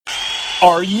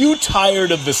Are you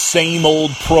tired of the same old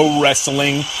pro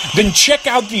wrestling? Then check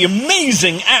out the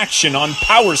amazing action on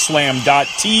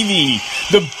Powerslam.tv,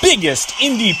 the biggest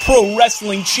indie pro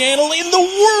wrestling channel in the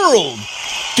world.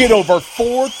 Get over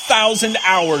 4,000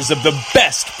 hours of the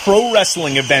best pro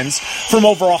wrestling events from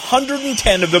over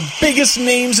 110 of the biggest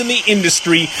names in the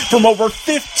industry from over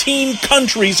 15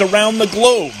 countries around the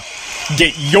globe.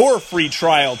 Get your free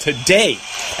trial today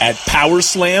at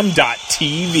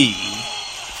Powerslam.tv.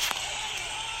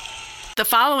 The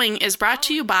following is brought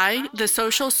to you by the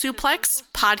Social Suplex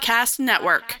Podcast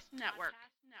Network.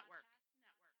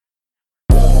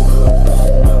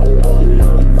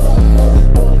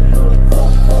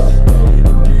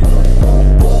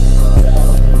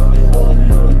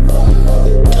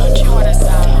 Don't you want to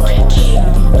sound rich?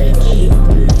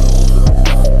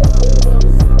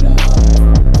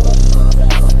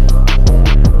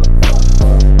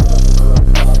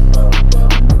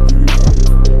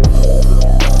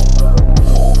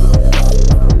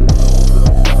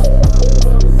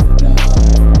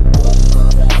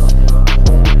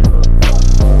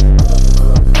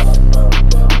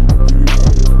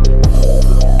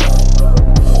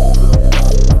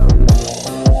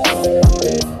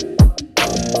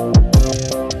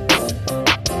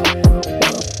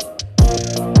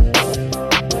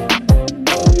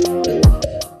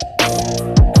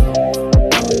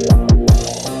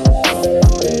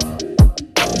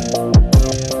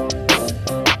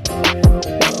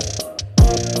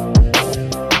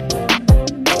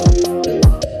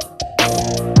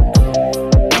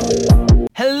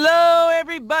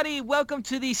 Welcome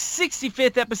to the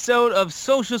 65th episode of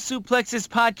Social Suplex's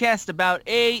podcast about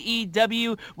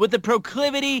AEW with a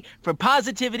proclivity for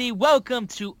positivity. Welcome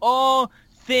to all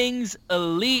things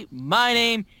elite. My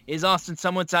name is Austin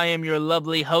Sumwitz. I am your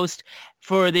lovely host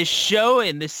for this show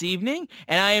and this evening,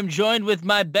 and I am joined with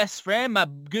my best friend, my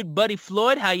good buddy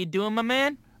Floyd. How you doing, my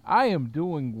man? I am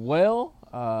doing well.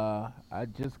 I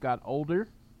just got older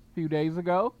a few days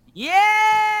ago.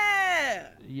 Yeah!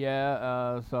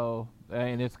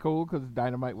 And it's cool because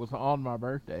Dynamite was on my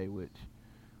birthday, which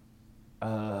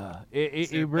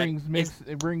it brings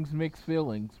mixed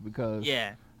feelings because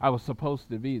I was supposed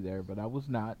to be there, but I was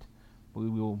not. We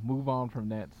will move on from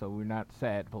that, so we're not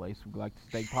sad place. We like to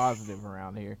stay positive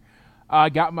around here. I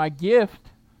got my gift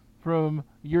from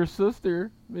your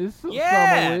sister, Miss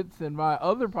Sumowitz, and my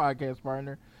other podcast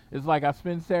partner. It's like I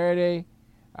spend Saturday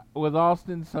with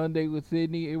Austin, Sunday with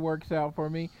Sydney. It works out for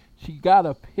me. She got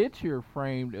a picture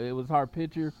framed. It was our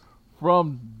picture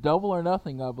from Double or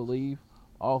Nothing, I believe.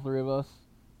 All three of us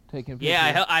taking pictures.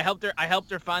 Yeah, I helped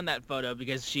her find that photo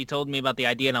because she told me about the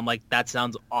idea, and I'm like, that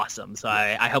sounds awesome. So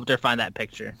I helped her find that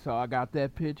picture. So I got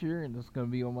that picture, and it's going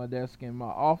to be on my desk in my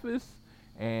office,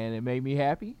 and it made me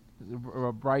happy. It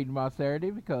brightened my Saturday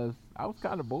because I was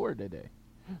kind of bored today.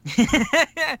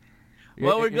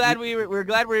 Well, we're glad we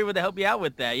were able to help you out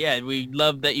with that. Yeah, we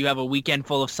love that you have a weekend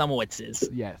full of Sumowitzes.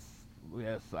 Yes,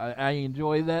 I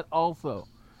enjoy that also.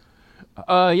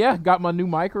 Got my new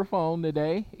microphone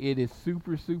today. It is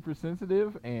super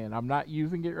sensitive, and I'm not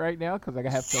using it right now because I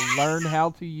have to learn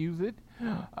how to use it.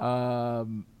 Got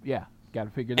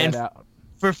to figure that out.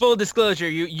 For full disclosure,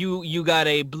 you got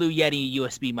a Blue Yeti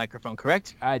USB microphone,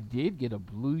 correct? I did get a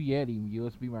Blue Yeti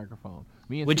USB microphone.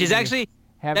 Which is actually...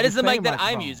 That is the mic that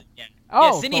I'm using. Yeah.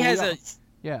 Oh, Cindy has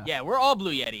Yeah, we're all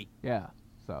Blue Yeti. Yeah,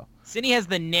 so. Cindy has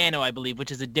the Nano, I believe,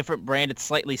 which is a different brand. It's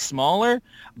slightly smaller,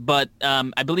 but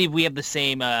I believe we have the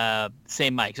same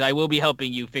mic. So I will be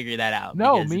helping you figure that out.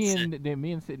 No, me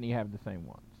and Sydney have the same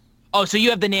ones. Oh, so you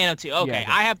have the Nano too? Okay,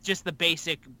 yeah. I have just the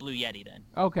basic Blue Yeti then.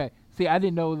 Okay. See, I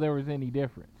didn't know there was any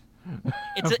difference.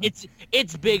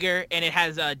 It's bigger and it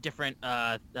has different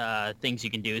things you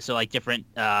can do. So like different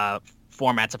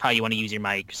formats of how you want to use your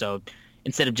mic. So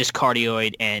instead of just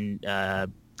cardioid and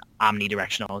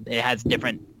omnidirectional, it has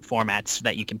different formats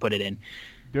that you can put it in.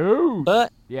 Dude.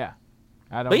 But yeah,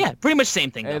 pretty much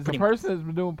same thing. As a person that's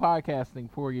been doing podcasting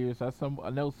 4 years, I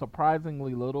know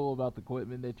surprisingly little about the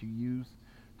equipment that you use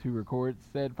to record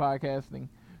said podcasting.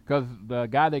 Because the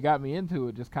guy that got me into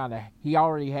it he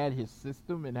already had his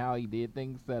system and how he did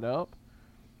things set up.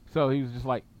 So he was just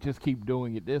like, just keep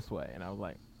doing it this way. And I was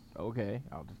like, okay,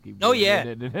 I'll just keep doing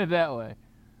it that way.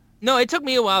 No, it took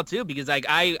me a while too because like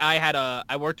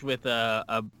I worked with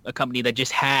a company that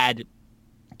just had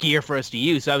gear for us to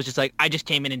use. So I was just like, I just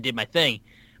came in and did my thing.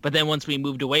 But then once we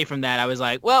moved away from that, I was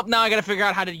like, well, now I got to figure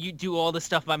out how to do all this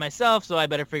stuff by myself. So I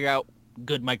better figure out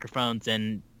good microphones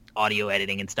and audio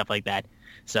editing and stuff like that.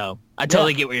 So I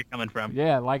totally get where you're coming from.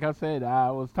 Yeah, like I said, I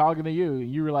was talking to you,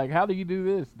 and you were like, how do you do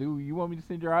this? Do you want me to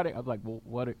send your audio? I was like, well,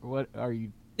 what are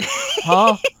you?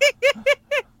 Huh?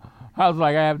 I was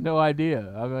like, I have no idea.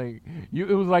 I'm like,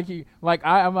 it was like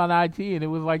I'm on IT, and it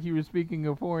was like you were speaking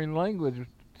a foreign language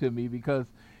to me, because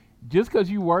just because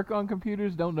you work on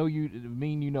computers don't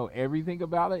mean you know everything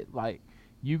about it. Like,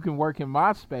 you can work in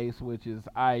my space, which is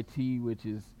IT, which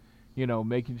is,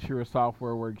 making sure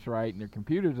software works right and their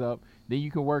computer's up. Then you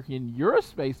can work in your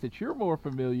space that you're more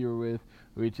familiar with,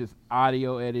 which is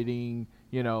audio editing,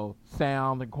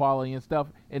 sound and quality and stuff.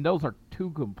 And those are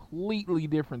two completely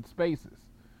different spaces.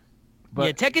 But,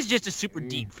 yeah, tech is just a super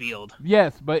deep field.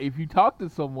 Yes, but if you talk to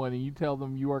someone and you tell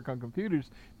them you work on computers,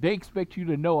 they expect you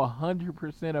to know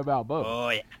 100% about both. Oh,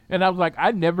 yeah. And I was like,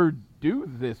 I never do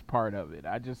this part of it.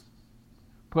 I just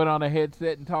put on a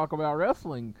headset and talk about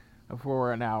wrestling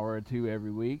for an hour or two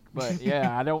every week. But,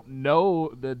 yeah, I don't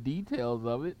know the details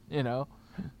of it,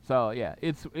 So, yeah,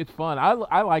 it's fun.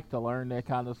 I like to learn that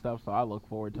kind of stuff, so I look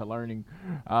forward to learning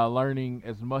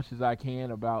as much as I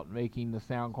can about making the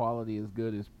sound quality as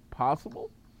good as possible.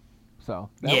 So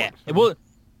yeah, we'll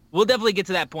definitely get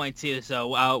to that point too.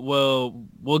 So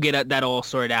we'll get that all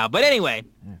sorted out. But anyway,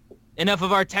 enough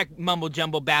of our tech mumble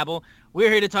jumble babble. We're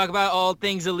here to talk about all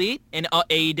things Elite and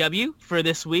AEW for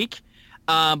this week.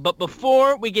 But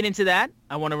before we get into that,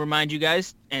 I want to remind you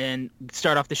guys and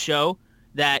start off the show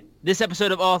that this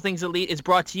episode of All Things Elite is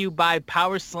brought to you by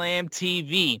Power Slam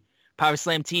TV. Power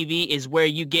Slam TV is where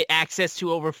you get access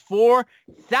to over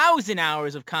 4,000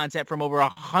 hours of content from over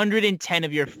 110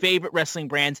 of your favorite wrestling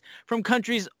brands from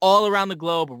countries all around the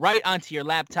globe right onto your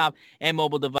laptop and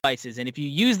mobile devices. And if you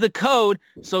use the code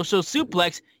Social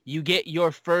Suplex, you get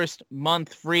your first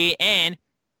month free. And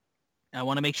I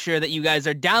want to make sure that you guys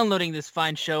are downloading this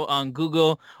fine show on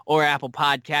Google or Apple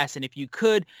Podcasts. And if you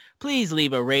could, please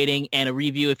leave a rating and a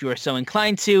review if you are so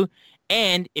inclined to.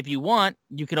 And if you want,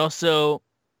 you could also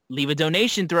leave a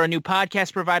donation through our new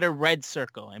podcast provider, Red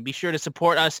Circle. And be sure to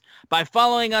support us by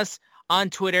following us on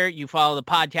Twitter. You follow the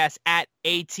podcast at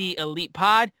AT Elite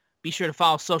Pod. Be sure to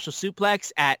follow Social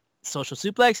Suplex at Social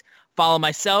Suplex. Follow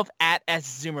myself at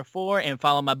SZoomer4 and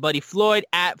follow my buddy Floyd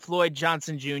at Floyd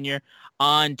Johnson Jr.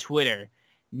 on Twitter.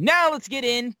 Now let's get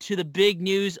into the big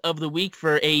news of the week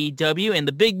for AEW. And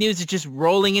the big news is just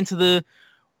rolling into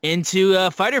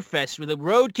Fyter Fest, where the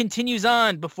road continues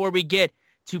on before we get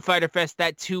to Fyter Fest,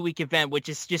 that 2-week event, which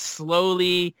is just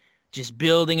slowly just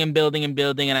building and building and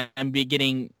building, and I'm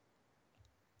getting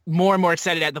more and more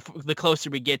excited at the closer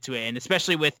we get to it, and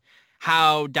especially with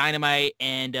how Dynamite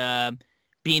and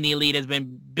Being the Elite has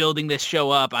been building this show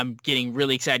up, I'm getting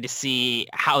really excited to see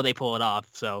how they pull it off.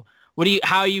 So,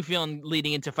 how are you feeling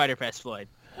leading into Fyter Fest, Floyd?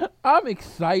 I'm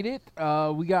excited.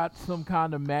 We got some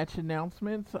kind of match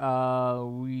announcements.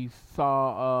 We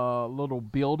saw a little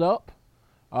build-up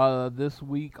this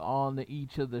week on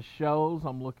each of the shows.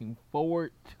 I'm looking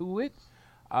forward to it.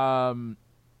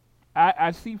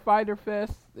 I see Fyter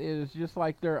Fest is just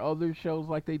like their other shows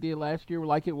like they did last year,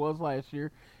 like it was last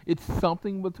year. It's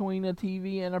something between a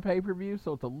TV and a pay-per-view,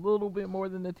 so it's a little bit more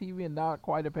than the TV and not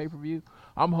quite a pay-per-view.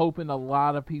 I'm hoping a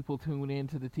lot of people tune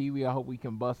into the TV. I hope we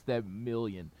can bust that 1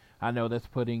 million. I know that's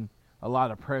putting a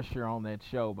lot of pressure on that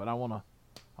show, but I want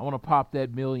to pop that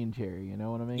 1 million cherry, you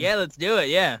know what I mean? Yeah, let's do it,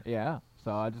 yeah. Yeah.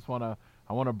 So I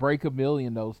want to break 1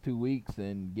 million those 2 weeks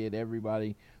and get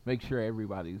everybody, make sure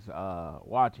everybody's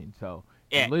watching. So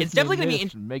yeah, it's definitely going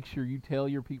to be make sure you tell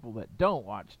your people that don't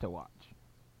watch to watch.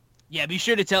 Yeah, be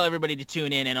sure to tell everybody to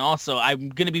tune in, and also I'm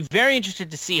going to be very interested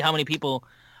to see how many people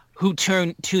who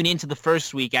tune into the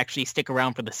first week actually stick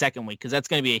around for the second week, because that's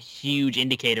going to be a huge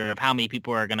indicator of how many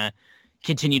people are going to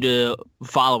continue to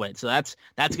follow it. So that's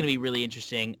going to be really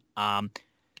interesting.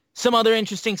 Some other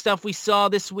interesting stuff we saw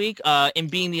this week in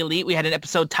Being the Elite, we had an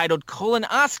episode titled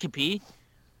Colonoscopy,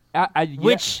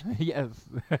 which yes,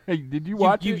 did you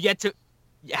watch it? You've yet to.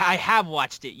 I have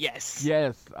watched it. Yes.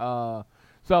 Yes.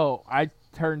 So I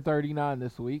turned 39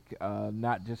 this week.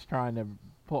 Not just trying to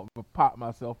pop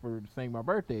myself for saying my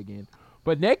birthday again,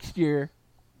 but next year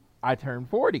I turn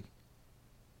 40.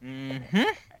 Mm-hmm.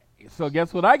 So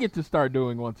guess what I get to start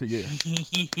doing once a year?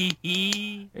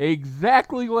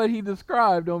 Exactly what he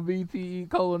described on VTE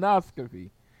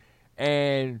Colonoscopy.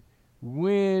 And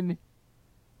when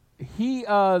he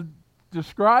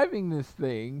describing this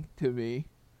thing to me,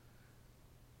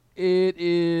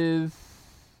 it's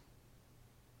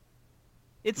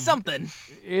something.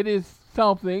 It is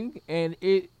something, and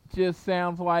it just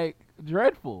sounds like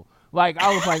dreadful. Like,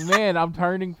 I was like, man, I'm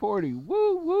turning 40.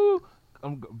 Woo, woo.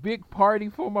 Big party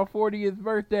for my 40th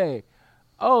birthday.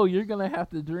 Oh, you're going to have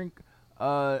to drink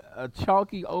a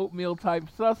chalky oatmeal type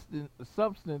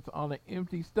substance on an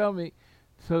empty stomach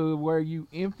to where you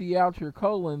empty out your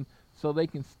colon so they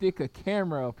can stick a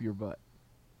camera up your butt.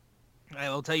 I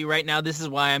will tell you right now, this is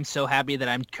why I'm so happy that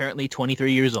I'm currently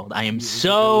 23 years old. I am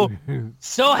so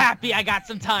happy I got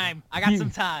some time.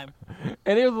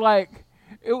 And it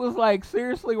was like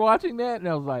seriously watching that, and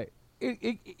I was like,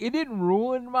 it didn't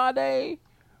ruin my day,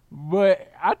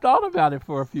 but I thought about it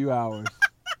for a few hours.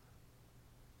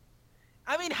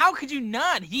 I mean, how could you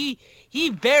not? He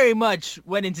very much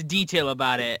went into detail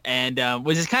about it, and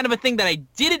was just kind of a thing that I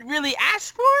didn't really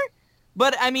ask for,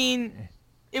 but I mean,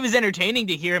 it was entertaining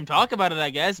to hear him talk about it, I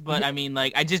guess, but I mean,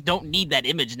 like, I just don't need that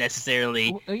image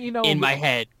necessarily in my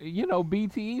head.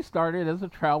 BTE started as a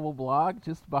travel blog,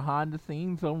 just behind the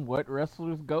scenes on what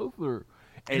wrestlers go through.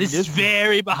 And this is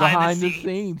very behind the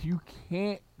scenes. You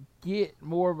can't get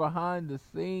more behind the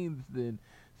scenes than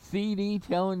CD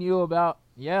telling you about,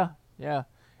 yeah.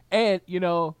 And,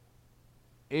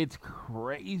 it's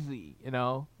crazy,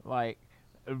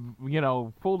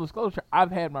 full disclosure,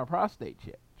 I've had my prostate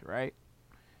checked, right?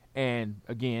 And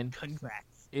again,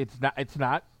 congrats. It's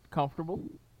not comfortable.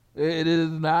 It is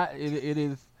not. It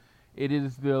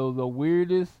is the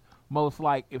weirdest, most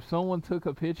like if someone took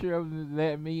a picture of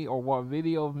me or a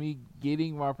video of me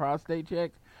getting my prostate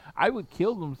checked, I would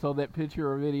kill them so that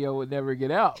picture or video would never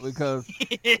get out because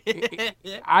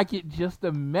I could just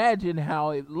imagine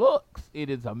how it looks. It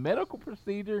is a medical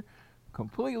procedure,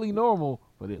 completely normal,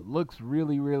 but it looks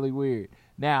really, really weird.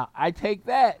 Now, I take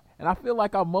that, and I feel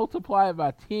like I'll multiply it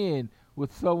by 10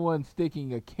 with someone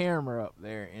sticking a camera up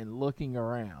there and looking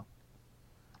around.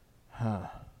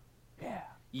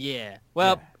 Yeah.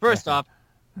 Well, first off,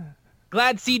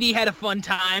 glad CD had a fun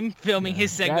time filming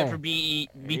his segment for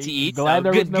BTE. Glad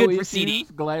there was no good issues. For CD.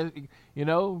 Glad,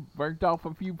 burnt off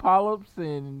a few polyps,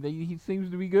 and he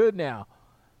seems to be good now.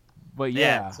 But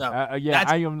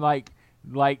I am like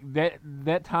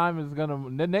that time is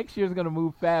the next year is gonna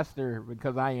move faster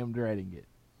because I am dreading it.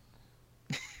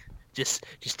 Just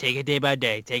take it day by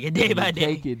day. Take it day by day.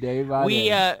 Take it day by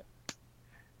day.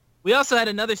 We also had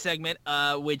another segment,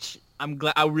 which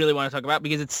I really want to talk about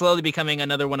because it's slowly becoming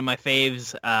another one of my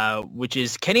faves, which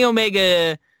is Kenny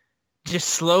Omega just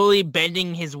slowly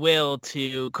bending his will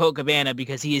to Colt Cabana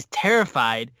because he is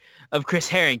terrified of Chris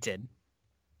Harrington.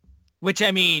 Which,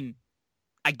 I mean,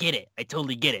 I get it. I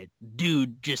totally get it.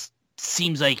 Dude just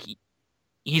seems like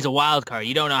he's a wild card.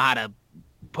 You don't know how to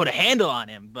put a handle on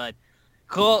him. But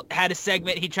Colt had a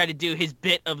segment. He tried to do his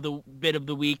bit of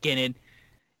the week, and it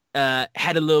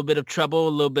had a little bit of trouble, a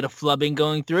little bit of flubbing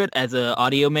going through it as an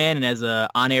audio man and as a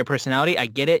on-air personality. I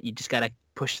get it. You just got to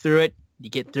push through it. You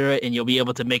get through it, and you'll be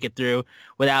able to make it through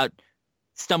without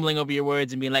stumbling over your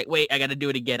words and being like, wait, I got to do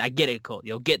it again. I get it, Colt.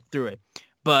 You'll get through it.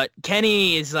 But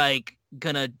Kenny is like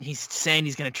he's saying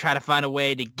he's going to try to find a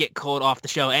way to get Colt off the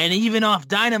show and even off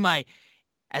Dynamite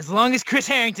as long as Chris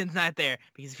Harrington's not there.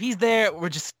 Because if he's there, we're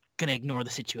just going to ignore the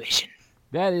situation.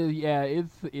 That is,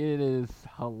 it is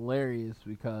hilarious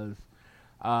because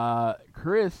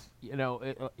Chris,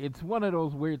 it's one of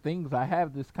those weird things. I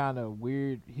have this kind of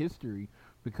weird history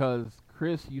because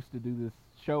Chris used to do this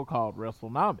show called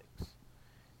WrestleNomics,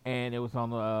 and it was on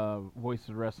the Voices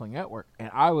of Wrestling Network, and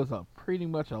I was pretty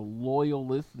much a loyal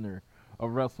listener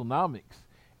of WrestleNomics,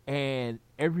 and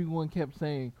everyone kept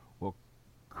saying, well,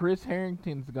 Chris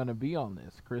Harrington's going to be on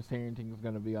this. Chris Harrington's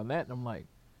going to be on that, and I'm like,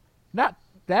 not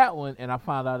that one, and I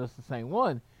found out it's the same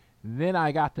one. Then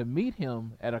I got to meet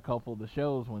him at a couple of the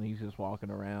shows when he's just walking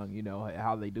around,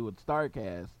 how they do at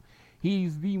StarCast.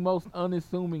 He's the most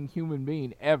unassuming human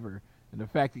being ever, and the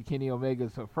fact that Kenny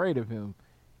Omega's afraid of him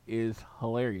is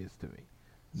hilarious to me.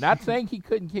 Not saying he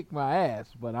couldn't kick my ass,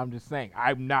 but I'm just saying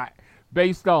I'm not,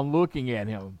 based on looking at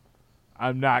him,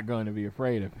 I'm not going to be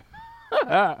afraid of him.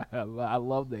 I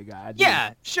love that guy.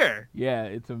 Yeah, sure. Yeah,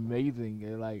 it's amazing.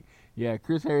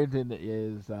 Chris Harrington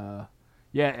is,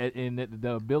 and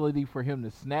the ability for him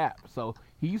to snap. So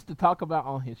he used to talk about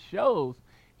on his shows,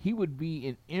 he would be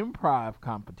in improv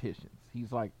competitions.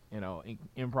 He's like,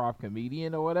 improv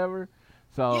comedian or whatever.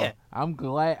 So yeah. I'm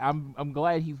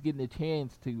glad he's getting a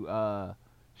chance to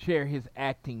share his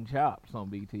acting chops on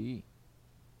BTE.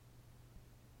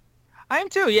 I am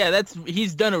too. Yeah,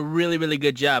 he's done a really, really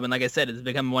good job, and like I said, it's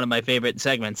become one of my favorite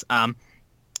segments.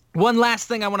 One last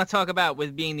thing I want to talk about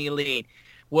with Being the Elite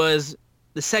was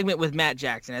the segment with Matt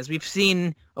Jackson. As we've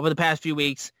seen over the past few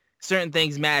weeks, certain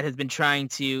things Matt has been trying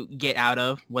to get out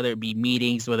of, whether it be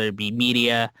meetings, whether it be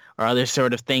media, or other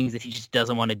sort of things that he just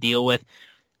doesn't want to deal with.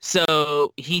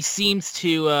 So he seems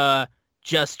to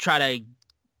just try to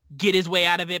get his way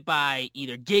out of it by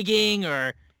either gigging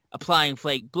or applying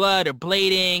fake blood or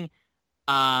blading.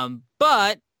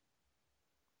 But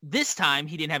this time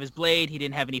he didn't have his blade. He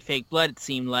didn't have any fake blood, it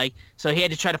seemed like. So he had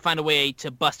to try to find a way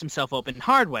to bust himself open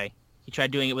hard way. He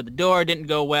tried doing it with the door, didn't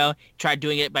go well. He tried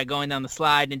doing it by going down the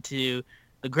slide into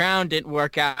the ground, didn't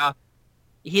work out.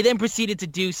 He then proceeded to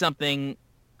do something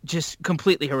just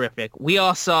completely horrific. We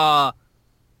all saw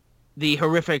the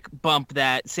horrific bump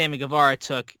that Sammy Guevara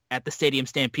took at the Stadium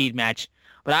Stampede match.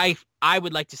 But I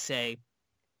would like to say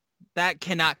that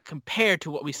cannot compare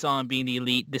to what we saw in Being the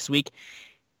Elite this week.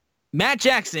 Matt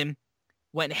Jackson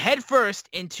went headfirst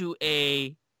into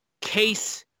a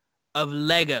case of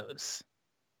Legos.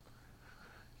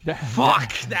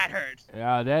 Fuck, that hurt.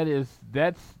 Yeah, that is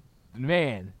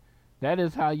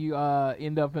how you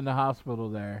end up in the hospital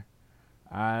there.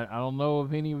 I don't know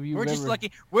if any of you. We're just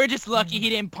lucky he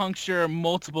didn't puncture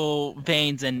multiple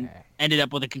veins and ended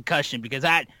up with a concussion, because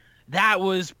that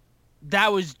was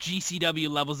GCW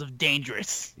levels of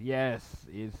dangerous. Yes,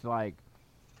 it's like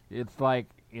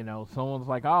someone's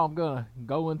like, oh, I'm gonna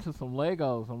go into some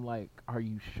Legos. I'm like, are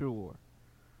you sure?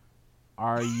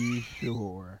 Are you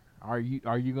sure? Are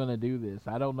you gonna do this?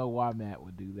 I don't know why Matt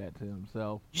would do that to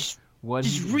himself. Just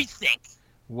rethink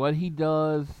what he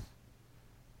does.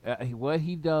 What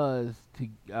he does to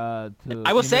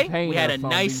I will say we had a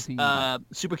nice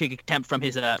super kick attempt from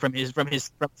his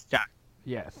shot.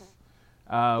 Yes.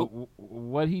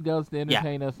 What he does to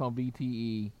entertain us on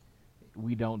BTE,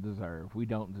 we don't deserve. We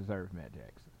don't deserve Matt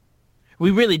Jackson. We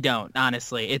really don't,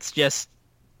 honestly. It's just,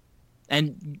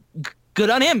 and good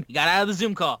on him. He got out of the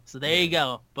Zoom call, so there you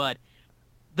go. But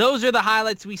those are the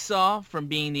highlights we saw from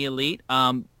Being the Elite.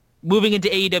 Moving into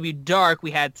AEW Dark,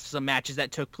 we had some matches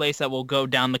that took place that will go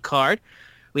down the card.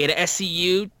 We had a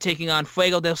SCU taking on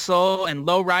Fuego del Sol and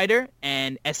Lowrider,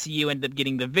 and SCU ended up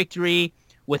getting the victory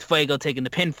with Fuego taking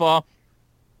the pinfall.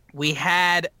 We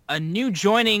had a new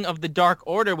joining of the Dark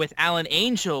Order with Alan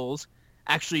Angels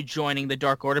actually joining the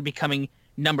Dark Order, becoming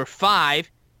number 5,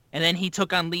 and then he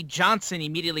took on Lee Johnson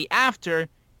immediately after,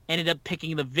 ended up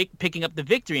picking up the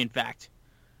victory, in fact.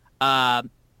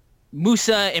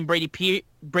 Musa and Brady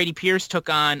Pierce took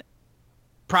on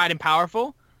Pride and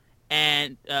Powerful,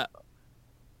 and Pride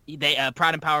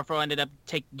and Powerful ended up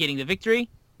getting the victory.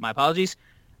 My apologies.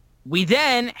 We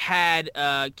then had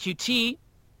QT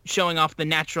showing off the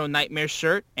Natural Nightmare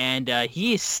shirt, and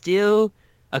he is still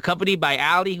accompanied by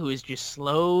Ali, who is just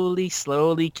slowly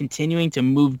continuing to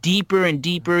move deeper and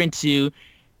deeper into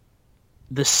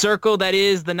the circle that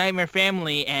is the Nightmare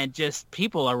family, and just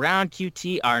people around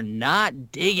QT are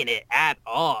not digging it at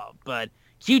all. But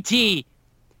QT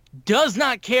does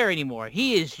not care anymore.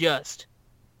 He is just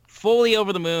fully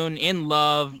over the moon, in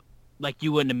love, like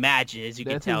you wouldn't imagine, as you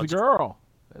can tell. That's his girl.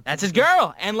 That's his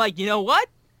girl. And, like, you know what?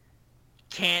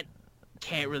 Can't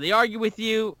really argue with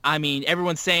you. I mean,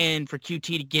 everyone's saying for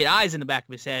QT to get eyes in the back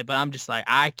of his head, but I'm just like,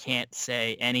 I can't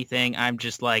say anything. I'm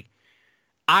just like,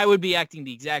 I would be acting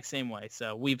the exact same way.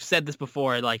 So we've said this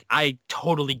before. Like, I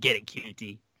totally get it,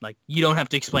 QT. Like, you don't have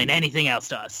to explain anything else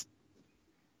to us.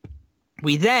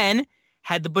 We then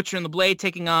had the Butcher and the Blade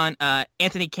taking on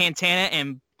Anthony Cantana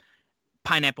and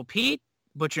Pineapple Pete.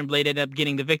 Butcher and Blade ended up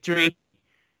getting the victory.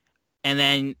 And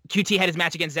then QT had his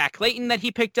match against Zach Clayton that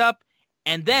he picked up.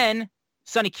 And then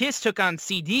Sonny Kiss took on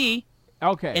CD.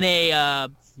 Okay. In a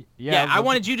I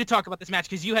wanted you to talk about this match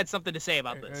because you had something to say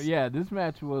about this. This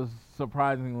match was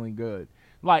surprisingly good.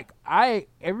 Like,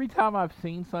 every time I've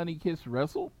seen Sonny Kiss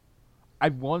wrestle,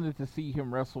 I've wanted to see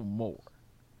him wrestle more.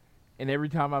 And every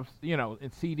time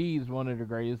and CD is one of the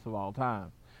greatest of all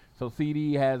time. So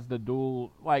CD has the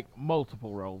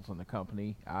multiple roles in the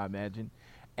company, I imagine.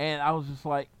 And I was just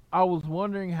like, I was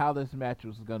wondering how this match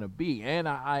was going to be. And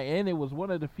it was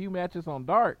one of the few matches on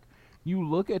Dark. You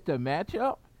look at the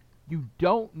matchup, you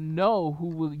didn't know who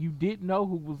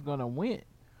was going to win.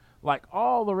 Like,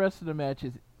 all the rest of the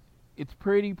matches, it's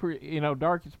pretty,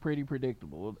 Dark is pretty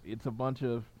predictable. It's a bunch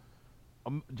of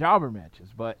jobber matches.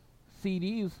 But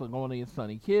CD is going against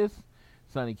Sonny Kiss.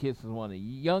 Sonny Kiss is one of the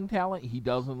young talent. He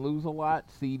doesn't lose a lot.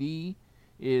 CD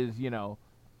is,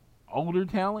 older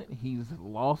talent. He's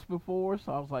lost before.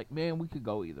 So I was like, man, we could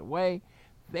go either way.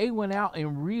 They went out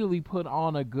and really put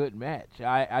on a good match.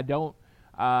 I don't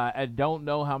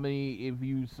know how many of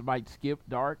you might skip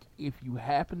Dark. If you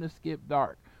happen to skip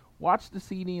Dark, watch the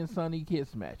CD and Sonny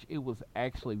Kiss match. It was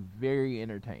actually very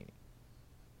entertaining.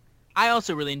 I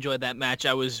also really enjoyed that match.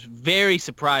 I was very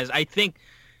surprised. I think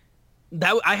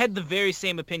that I had the very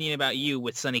same opinion about you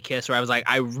with Sonny Kiss, where I was like,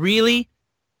 I really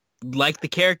like the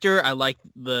character. I like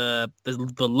the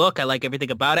look. I like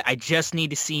everything about it. I just need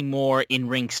to see more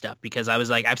in-ring stuff, because I was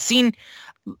like, I've seen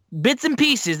bits and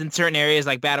pieces in certain areas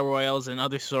like Battle Royals and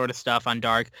other sort of stuff on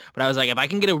Dark. But I was like, if I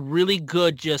can get a really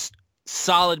good, just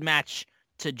solid match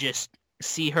to just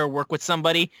see her work with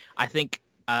somebody, I think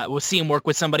we'll see him work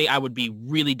with somebody. I would be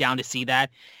really down to see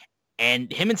that.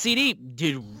 And him and CD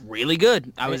did really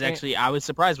good. I was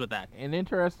surprised with that. And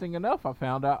interesting enough, I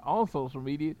found out on social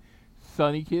media,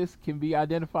 Sonny Kiss can be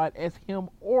identified as him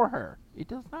or her. It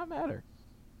does not matter.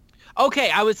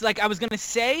 Okay, I was gonna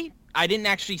say I didn't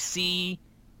actually see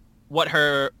what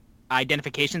her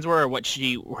identifications were or what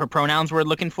her pronouns were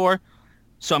looking for.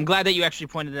 So I'm glad that you actually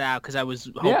pointed it out because I was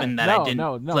hoping I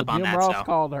didn't flip on that. Jim Ross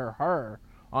called her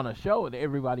on a show and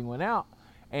everybody went out.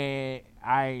 And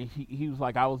he was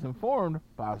like, I was informed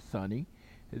by Sonny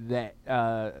that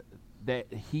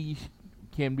he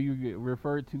can be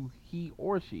referred to he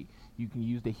or she. You can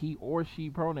use the he or she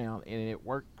pronoun, and it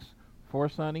works for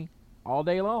Sonny all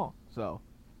day long. So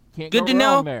can't go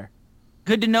wrong there.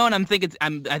 Good to know, and I think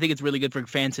it's really good for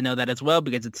fans to know that as well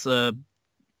because I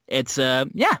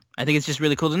think it's just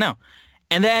really cool to know.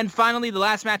 And then finally, the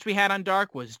last match we had on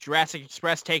Dark was Jurassic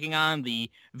Express taking on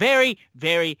the very,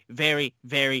 very, very,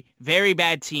 very, very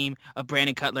bad team of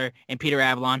Brandon Cutler and Peter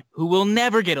Avalon, who will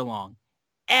never get along,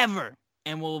 ever,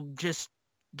 and will just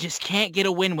can't get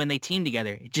a win when they team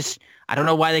together. I don't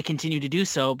know why they continue to do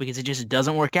so because it just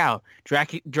doesn't work out.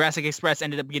 Jurassic Express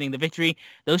ended up getting the victory.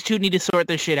 Those two need to sort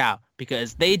their shit out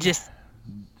because they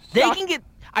can get.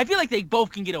 I feel like they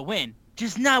both can get a win,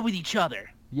 just not with each other.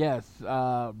 Yes,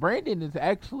 Brandon is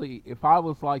actually, if I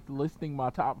was like listing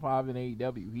my top 5 in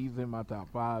AEW, he's in my top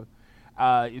 5.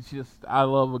 It's just I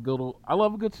love a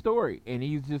good story, and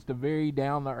he's just a very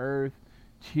down to earth,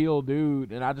 chill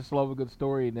dude, and I just love a good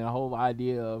story. And the whole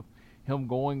idea of him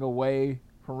going away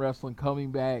from wrestling, coming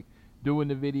back, doing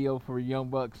the video for Young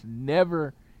Bucks,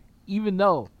 never, even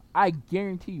though I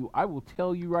guarantee you, I will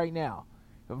tell you right now,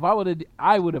 if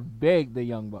I would have begged the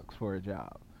Young Bucks for a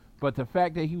job. But the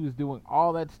fact that he was doing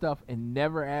all that stuff and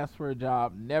never asked for a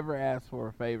job, never asked for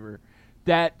a favor,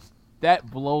 that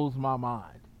blows my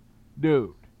mind.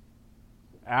 Dude,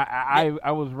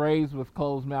 I was raised with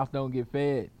closed mouth don't get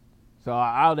fed. So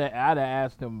I'd have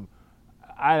asked him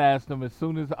as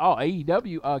soon as,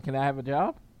 AEW, can I have a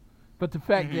job? But the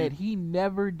fact that he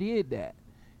never did that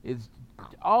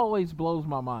always blows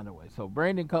my mind away. So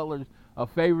Brandon Cutler's a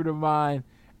favorite of mine.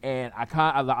 And I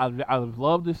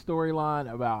love this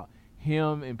storyline about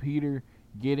him and Peter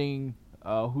getting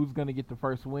who's going to get the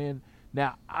first win.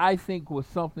 Now, I think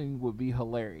something would be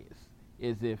hilarious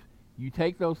is if you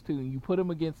take those two and you put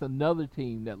them against another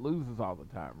team that loses all the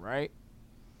time, right?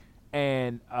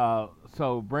 And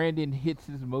so Brandon hits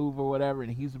his move or whatever,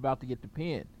 and he's about to get the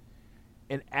pin.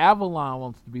 And Avalon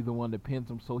wants to be the one that pins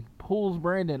him, so he pulls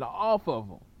Brandon off of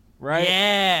him, right?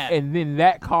 Yeah. And then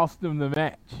that cost him the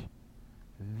match.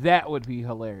 That would be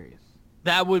hilarious.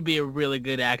 That would be a really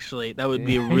good, actually. That would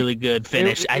be a really good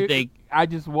finish, I think. I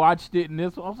just watched it in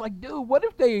this one. I was like, dude, what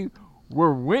if they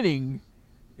were winning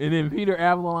and then Peter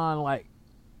Avalon,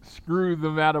 screwed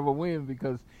them out of a win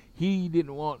because he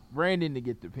didn't want Brandon to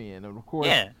get the pin. And, of course,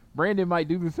 Brandon might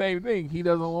do the same thing. He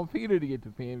doesn't want Peter to get the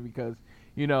pin because,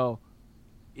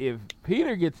 if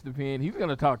Peter gets the pin, he's going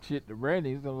to talk shit to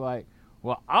Brandon. He's going to be like,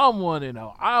 well, I'm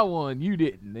 1-0. I won. You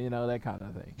didn't. That kind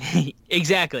of thing.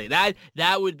 Exactly.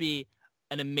 That would be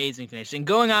an amazing finish. And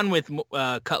going on with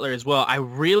Cutler as well, I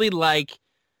really like.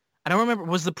 I don't remember.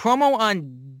 Was the promo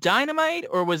on Dynamite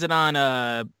or was it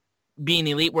on Being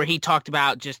Elite where he talked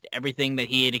about just everything that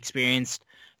he had experienced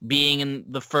being in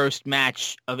the first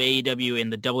match of AEW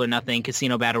in the Double or Nothing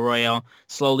Casino Battle Royale,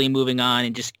 slowly moving on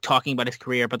and just talking about his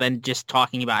career, but then just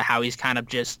talking about how he's kind of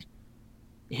just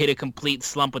hit a complete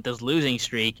slump with this losing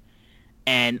streak.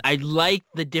 And I like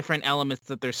the different elements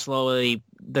that they're slowly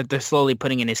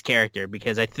putting in his character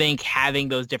because I think having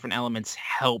those different elements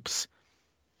helps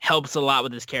a lot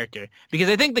with his character. Because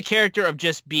I think the character of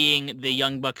just being the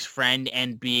Young Bucks friend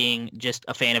and being just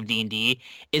a fan of D&D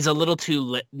is a little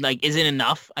too isn't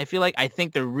enough. I feel like I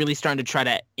think they're really starting to try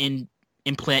to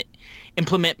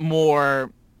implement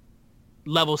more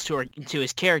levels to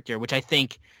his character, which I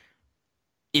think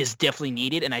is definitely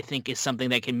needed, and I think is something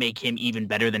that can make him even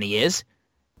better than he is.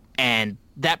 And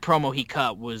that promo he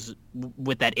cut was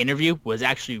with that interview was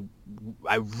actually,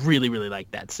 I really, really like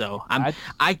that. So I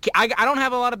don't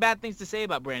have a lot of bad things to say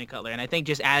about Brandon Cutler, and I think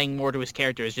just adding more to his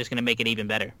character is just going to make it even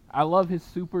better. I love his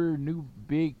super new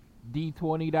big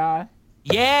D20 die.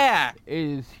 Yeah, it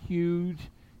is huge.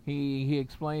 He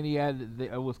explained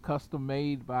it was custom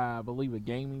made by, I believe, a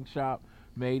gaming shop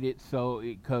made it so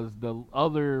because the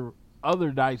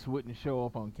other dice wouldn't show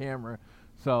up on camera,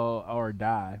 or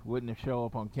die wouldn't show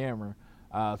up on camera.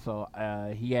 So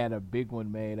he had a big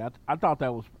one made. I thought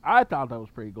that was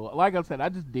pretty cool. Like I said, I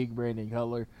just dig Brandon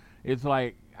Cutler. It's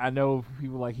like I know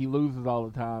people he loses all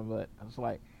the time, but it's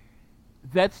like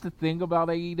that's the thing about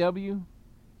AEW.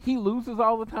 He loses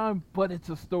all the time, but it's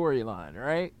a storyline,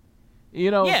 right?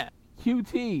 Yeah.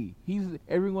 QT,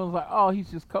 everyone's like, oh, he's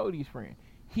just Cody's friend.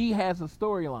 He has a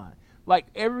storyline. Like,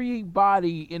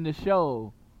 everybody in the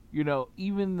show,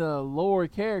 even the lower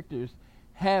characters,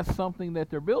 has something that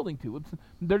they're building to.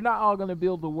 They're not all going to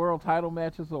build the world title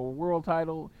matches or world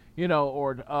title,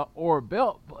 or a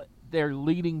belt, but they're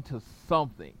leading to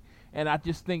something. And I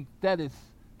just think that is,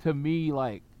 to me,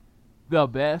 like, the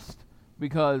best,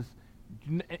 because,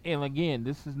 and again,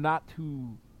 this is not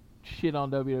to shit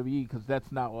on WWE, because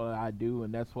that's not what I do,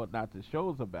 and that's what not the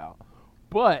show's about.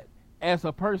 But as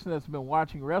a person that's been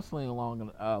watching wrestling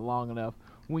long enough,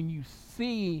 when you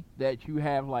see that you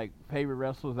have like favorite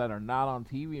wrestlers that are not on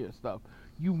TV or stuff,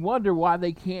 you wonder why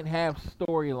they can't have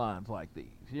storylines like these.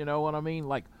 You know what I mean?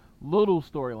 Like little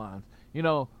storylines.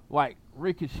 Like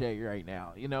Ricochet right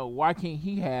now. Why can't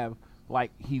he have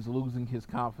like he's losing his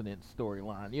confidence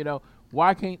storyline?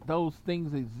 Why can't those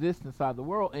things exist inside the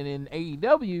world? And in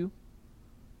AEW,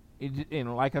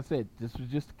 and like I said, this was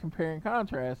just a compare and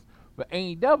contrast. But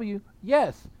AEW,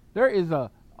 yes, there is a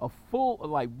full,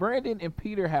 like Brandon and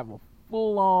Peter have a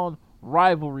full-on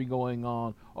rivalry going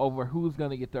on over who's going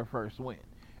to get their first win.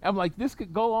 I'm like, this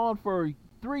could go on for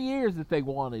 3 years if they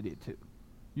wanted it to.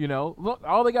 Look,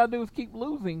 all they got to do is keep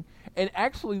losing. And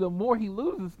actually, the more he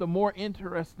loses, the more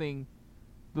interesting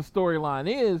the storyline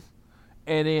is.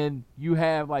 And then you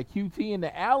have like QT and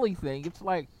the Alley thing. It's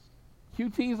like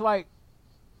QT's like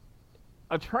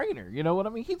a trainer, you know what I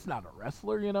mean? He's not a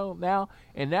wrestler, now.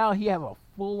 And now he has a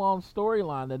full-on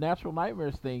storyline, the Natural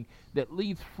Nightmares thing, that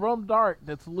leads from Dark,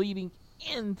 that's leading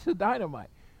into Dynamite.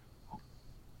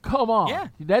 Come on. Yeah.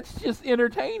 That's just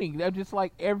entertaining. That's just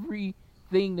like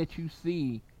everything that you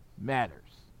see matters.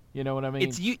 You know what I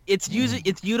mean? It's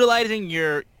utilizing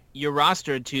your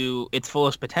roster to its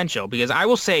fullest potential, because I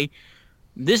will say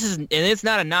this is, and it's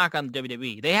not a knock on the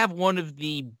WWE. They have one of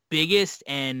the biggest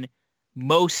and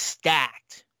most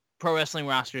stacked pro wrestling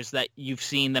rosters that you've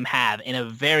seen them have in a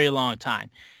very long time.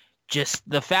 Just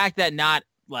the fact that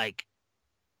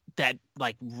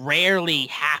rarely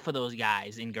half of those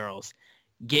guys and girls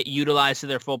get utilized to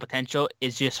their full potential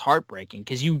is just heartbreaking,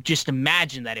 because you just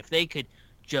imagine that if they could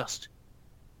just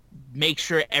make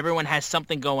sure everyone has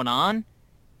something going on,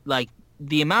 like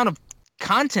the amount of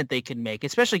content they could make,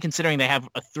 especially considering they have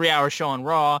a 3-hour show on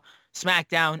Raw,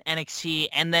 SmackDown, NXT,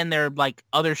 and then there are like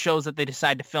other shows that they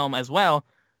decide to film as well.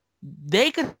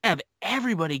 They could have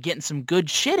everybody getting some good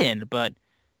shit in, but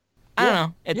I don't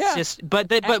know. It's just, but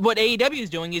what AEW is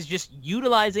doing is just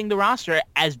utilizing the roster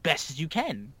as best as you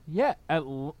can. Yeah,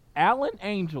 Alan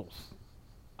Angels,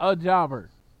 a jobber,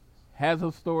 has a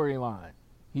storyline.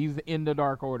 He's in the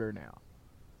Dark Order now.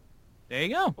 There you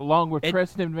go. Along with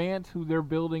Preston Vance, who they're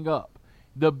building up.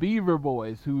 The Beaver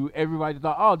Boys, who everybody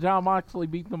thought, oh, Jon Moxley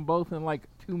beat them both in like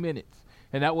 2 minutes.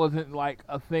 And that wasn't like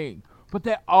a thing. But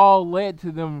that all led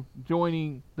to them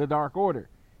joining the Dark Order.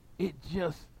 It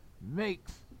just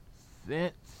makes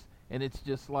sense. And it's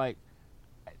just like,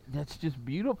 that's just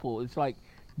beautiful. It's like,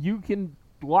 you can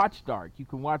watch Dark. You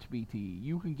can watch BT.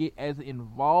 You can get as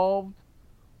involved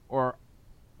or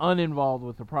uninvolved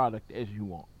with the product as you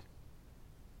want.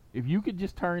 If you could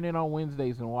just turn in on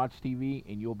Wednesdays and watch TV,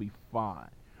 and you'll be fine.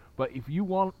 But if you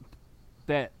want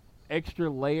that extra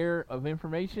layer of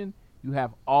information, you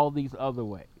have all these other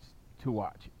ways to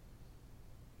watch it.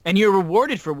 And you're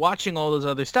rewarded for watching all those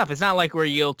other stuff. It's not like where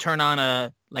you'll turn on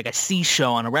a C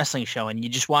show on a wrestling show, and you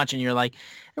just watch and you're like,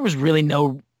 there was really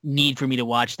no need for me to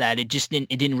watch that. It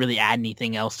didn't really add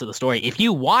anything else to the story. If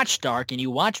you watch Dark and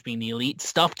you watch Being the Elite,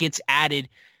 stuff gets added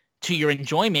to your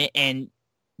enjoyment, and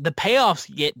the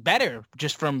payoffs get better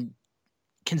just from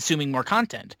consuming more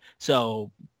content.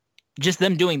 So just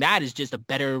them doing that is just a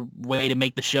better way to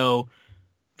make the show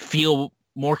feel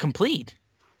more complete.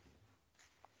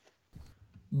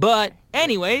 But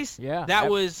anyways,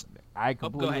 I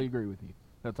completely agree with you.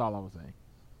 That's all I was saying.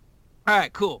 All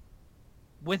right, cool.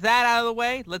 With that out of the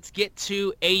way, let's get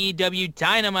to AEW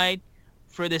Dynamite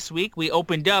for this week. We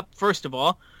opened up, first of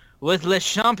all, with Le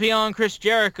Champion Chris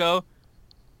Jericho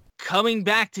coming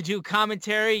back to do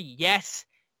commentary. Yes,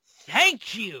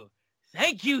 thank you.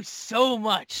 Thank you so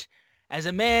much. As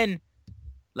a man,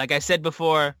 like I said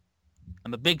before,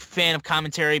 I'm a big fan of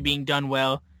commentary being done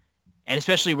well, and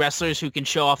especially wrestlers who can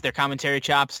show off their commentary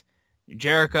chops.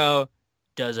 Jericho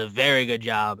does a very good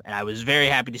job, and I was very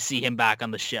happy to see him back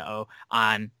on the show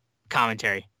on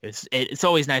commentary. It's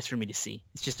always nice for me to see.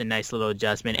 It's just a nice little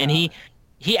adjustment, and he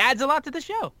adds a lot to the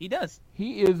show. He does.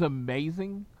 He is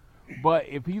amazing. But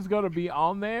if he's going to be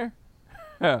on there,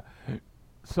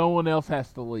 someone else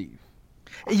has to leave.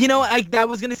 I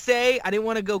was going to say, I didn't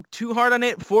want to go too hard on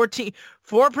it.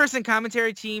 4-person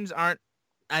commentary teams aren't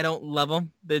I don't love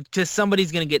them. Just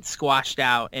somebody's gonna get squashed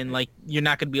out, and like you're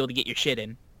not gonna be able to get your shit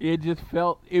in. It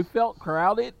felt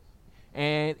crowded,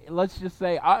 and let's just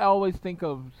say I always think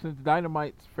of, since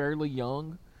Dynamite's fairly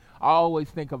young, I always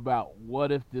think about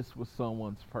what if this was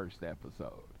someone's first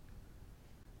episode.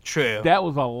 True. That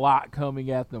was a lot coming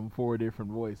at them, 4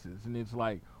 different voices, and it's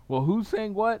like, well, who's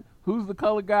saying what? Who's the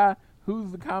color guy?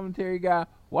 Who's the commentary guy?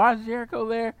 Why is Jericho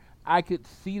there? I could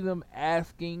see them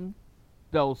asking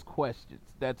those questions.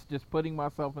 That's just putting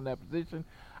myself in that position.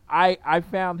 I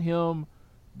found him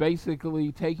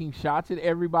basically taking shots at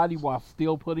everybody while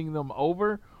still putting them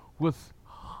over was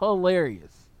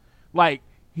hilarious. Like,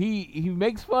 he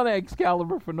makes fun of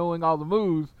Excalibur for knowing all the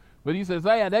moves, but he says,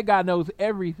 hey, that guy knows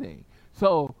everything.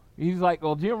 So he's like,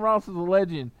 well, Jim Ross is a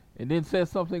legend, and then says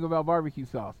something about barbecue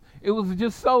sauce. It was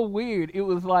just so weird. It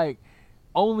was like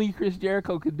only Chris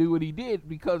Jericho could do what he did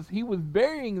because he was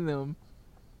burying them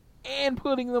and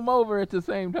putting them over at the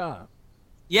same time.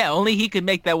 Yeah, only he could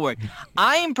make that work.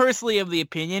 I am personally of the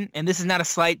opinion, and this is not a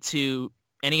slight to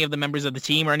any of the members of the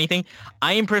team or anything,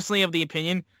 I am personally of the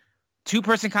opinion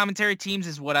 2-person commentary teams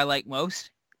is what I like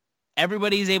most.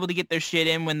 Everybody's able to get their shit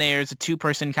in when there's a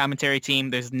 2-person commentary team.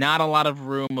 There's not a lot of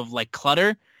room of like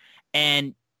clutter,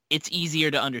 and it's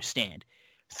easier to understand.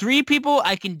 3 people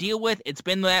I can deal with. It's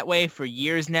been that way for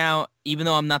years now. Even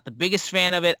though I'm not the biggest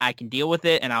fan of it, I can deal with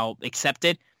it and I'll accept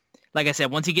it. Like I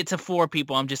said, once you get to 4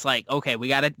 people, I'm just like, okay, we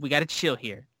gotta chill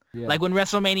here. Yeah. Like when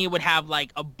WrestleMania would have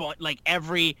like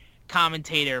every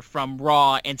commentator from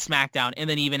Raw and SmackDown and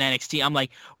then even NXT, I'm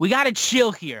like, we gotta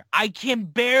chill here. I can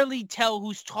barely tell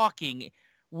who's talking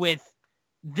with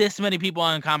this many people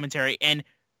on commentary, and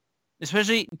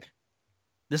especially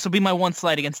this will be my one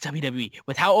slight against WWE.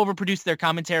 With how overproduced their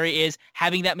commentary is,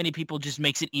 having that many people just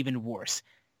makes it even worse.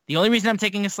 The only reason I'm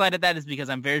taking a slide at that is because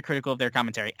I'm very critical of their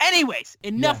commentary. Anyways,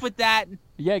 enough with that.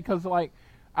 Yeah, because, like,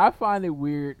 I find it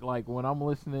weird, like, when I'm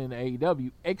listening to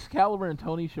AEW, Excalibur and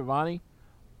Tony Schiavone,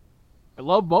 I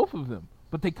love both of them,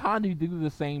 but they kind of do the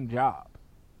same job.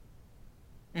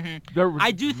 Mm-hmm.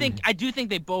 I do think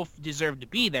they both deserve to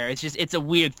be there. It's just, it's a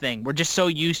weird thing. We're just so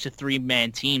used to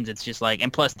 3-man teams. It's just like,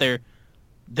 and plus they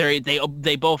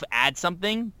both add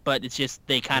something, but it's just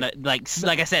they kind of like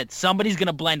I said, somebody's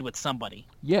gonna blend with somebody.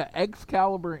 Yeah,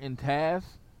 Excalibur and Taz,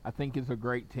 I think is a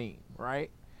great team, right?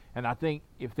 And I think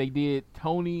if they did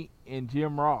Tony and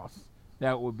Jim Ross,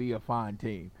 that would be a fine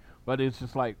team. But it's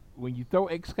just like when you throw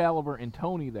Excalibur and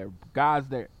Tony there, guys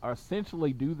that are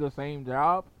essentially do the same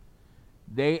job,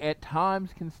 they at times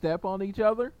can step on each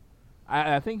other.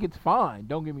 I think it's fine.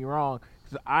 Don't get me wrong.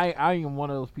 I am one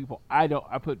of those people. I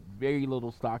put very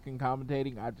little stock in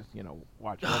commentating. I just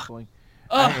watch wrestling.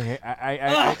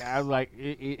 I like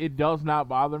it does not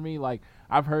bother me. Like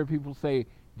I've heard people say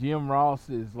Jim Ross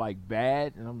is like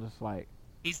bad, and I'm just like,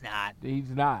 he's not. He's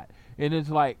not. And it's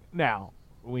like now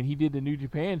when he did the New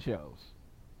Japan shows,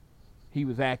 he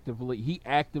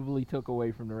actively took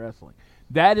away from the wrestling.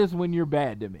 That is when you're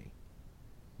bad to me.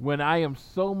 When I am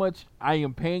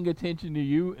paying attention to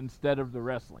you instead of the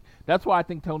wrestling. That's why I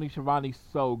think Tony Schiavone's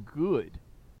so good.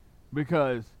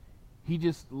 Because he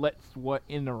just lets what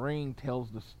in the ring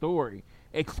tells the story.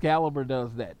 Excalibur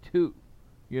does that too.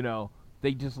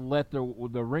 They just let the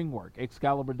ring work.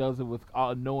 Excalibur does it with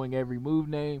knowing every move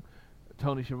name.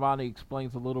 Tony Schiavone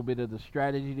explains a little bit of the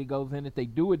strategy that goes in it. They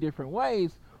do it different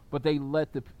ways, but they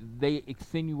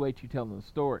extenuate you telling the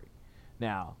story.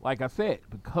 Now, like I said,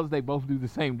 because they both do the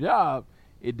same job,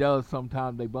 it does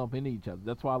sometimes they bump into each other.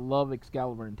 That's why I love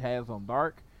Excalibur and Taz on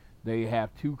Dark. They have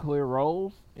 2 clear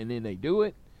roles, and then they do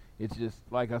it. It's just,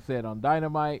 like I said, on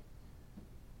Dynamite,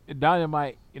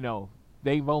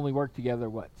 they've only worked together,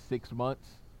 6 months?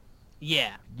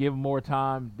 Yeah. Give them more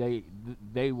time,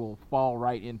 they will fall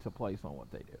right into place on what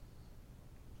they do.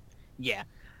 Yeah.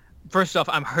 First off,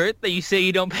 I'm hurt that you say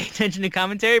you don't pay attention to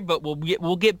commentary, but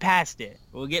we'll get past it.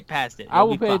 We'll get past it. I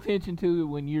will pay attention to it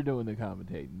when you're doing the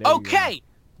commentating. Okay,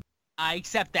 I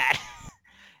accept that.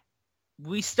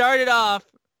 We started off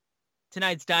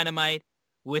tonight's Dynamite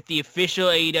with the official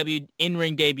AEW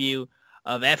in-ring debut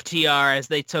of FTR as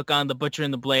they took on the Butcher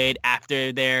and the Blade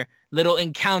after their little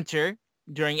encounter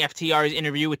during FTR's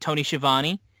interview with Tony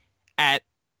Schiavone at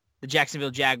the Jacksonville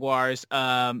Jaguars.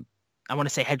 I want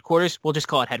to say headquarters. We'll just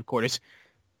call it headquarters.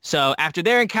 So after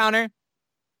their encounter,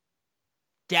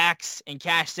 Dax and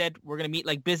Cash said, we're going to meet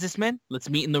like businessmen. Let's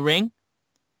meet in the ring.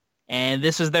 And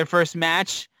this was their first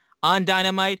match on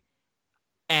Dynamite.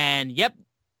 And yep.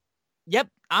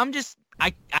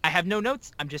 I have no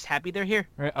notes. I'm just happy they're here.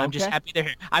 Right, okay. I'm just happy they're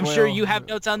here. I'm sure you have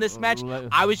notes on this match.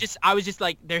 I was just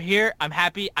like, they're here. I'm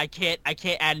happy. I can't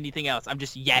add anything else. I'm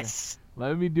just, yes.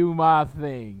 Let me do my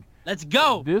thing. Let's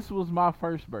go. This was my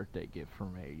first birthday gift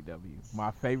from AEW.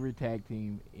 My favorite tag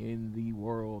team in the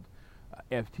world,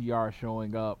 FTR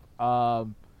showing up. I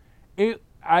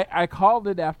called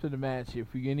it after the match. If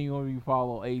anyone of you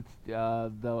follow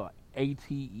the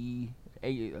AT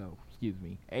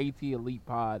Elite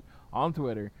Pod on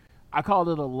Twitter, I called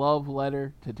it a love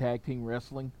letter to tag team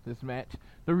wrestling, this match.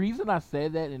 The reason I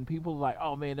said that, and people are like,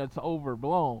 oh man, that's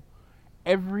overblown.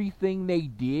 Everything they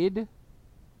did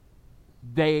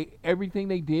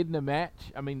in the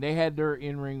match, I mean, they had their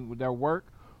in-ring, their work,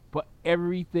 but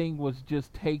everything was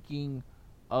just taking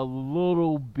a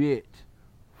little bit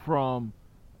from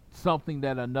something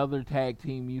that another tag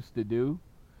team used to do.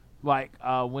 Like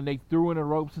when they threw in the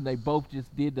ropes and they both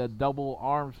just did the double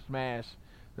arm smash,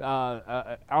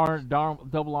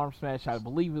 double arm smash, I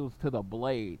believe it was to the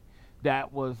blade.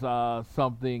 That was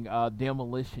something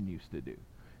Demolition used to do.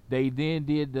 They then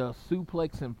did the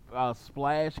suplex and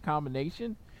splash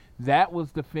combination. That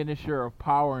was the finisher of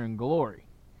Power and Glory.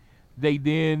 They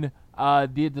then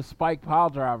did the spike pile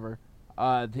driver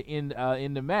to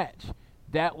end the match.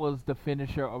 That was the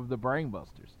finisher of the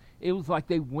Brainbusters. It was like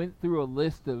they went through a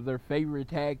list of their favorite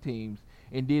tag teams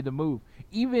and did the move.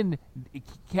 Even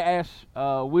Cash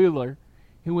Wheeler,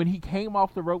 who when he came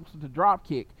off the ropes with the drop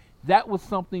kick, that was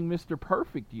something Mr.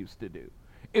 Perfect used to do.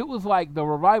 It was like the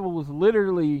Revival was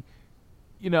literally,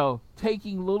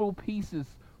 taking little pieces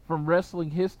from wrestling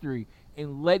history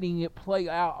and letting it play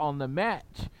out on the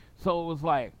match. So it was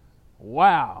like,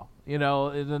 wow,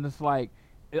 and then it's like,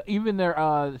 even their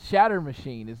Shatter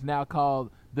Machine is now called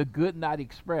the Good Night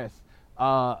Express.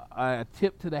 A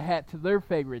tip to the hat to their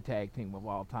favorite tag team of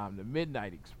all time, the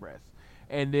Midnight Express.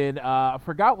 And then I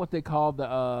forgot what they called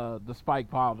the spike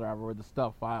pile driver or the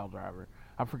stuff pile driver.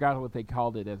 I forgot what they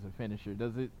called it as a finisher.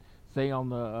 Does it say on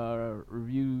the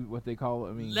review what they call it?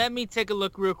 I mean, let me take a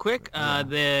look real quick.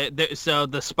 So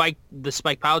the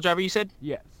spike pile driver you said?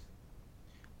 Yes.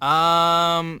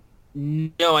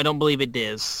 No, I don't believe it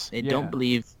is. I don't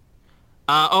believe.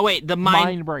 The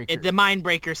Mindbreaker. The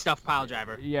Mindbreaker stuff pile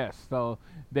driver. Yes, so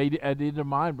they did the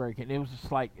Mindbreaker, and it was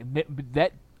just like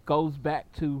that goes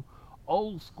back to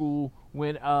old school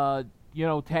when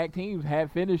tag teams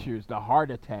had finishers, the Heart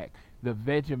Attack, the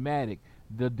Vegematic,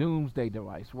 the Doomsday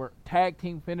Device, where tag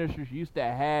team finishers used to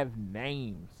have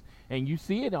names, and you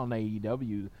see it on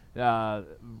AEW.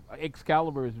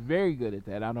 Excalibur is very good at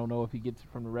that. I don't know if he gets it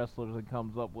from the wrestlers and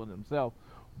comes up with himself,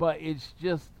 but it's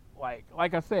just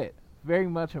like I said, very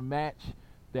much a match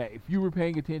that if you were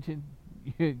paying attention,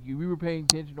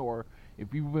 or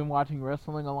if you've been watching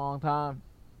wrestling a long time,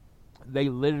 they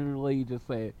literally just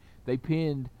said, they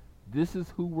pinned, this is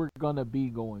who we're going to be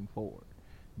going forward.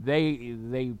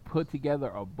 They put together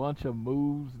a bunch of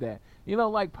moves that,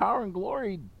 like Power and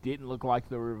Glory didn't look like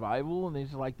the Revival, and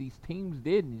it's like these teams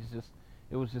did, and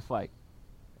it was just like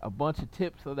a bunch of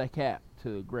tips of the cap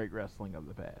to great wrestling of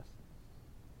the past.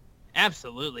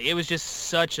 Absolutely. It was just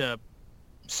such a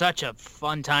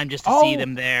fun time just to see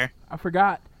them there. I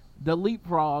forgot. The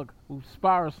Leapfrog,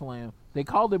 Spiral Slam, they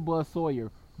called it Buzz Sawyer,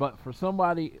 but for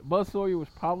somebody, Buzz Sawyer was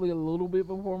probably a little bit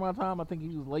before my time. I think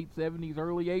he was late 70s,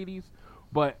 early 80s.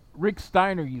 But Rick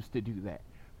Steiner used to do that.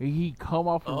 He'd come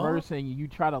off reverse and you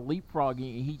try to leapfrog it,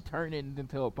 and he'd turn it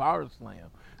into a power slam.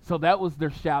 So that was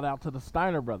their shout out to the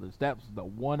Steiner brothers. That was the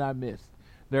one I missed.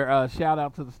 Their shout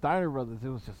out to the Steiner brothers. It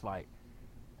was just like,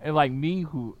 and like me,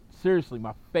 who seriously,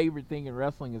 my favorite thing in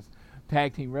wrestling is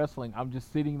tag team wrestling. I'm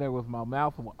just sitting there with my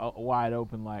mouth wide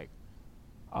open, like,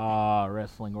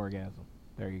 wrestling orgasm.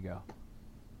 There you go.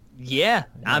 Yeah.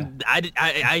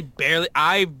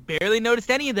 I barely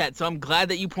noticed any of that, so I'm glad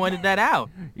that you pointed that out.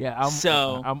 Yeah,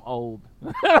 I'm old.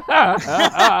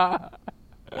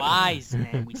 Wise,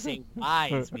 man. We say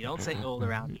wise. We don't say old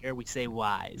around here. We say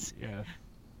wise. Yeah.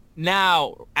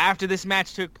 Now, after this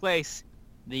match took place,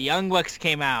 the Young Bucks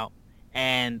came out,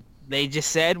 and they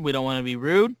just said, we don't want to be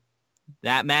rude.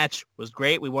 That match was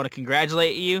great. We want to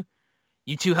congratulate you.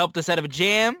 You two helped us out of a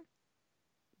jam,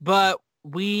 but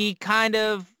you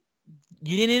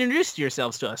didn't introduce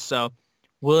yourselves to us, so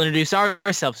we'll introduce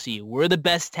ourselves to you. We're the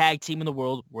best tag team in the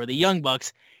world. We're the Young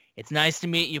Bucks. It's nice to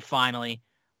meet you finally.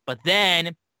 But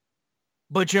then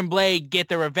Butcher and Blade get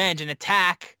their revenge and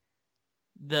attack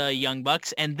the Young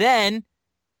Bucks. And then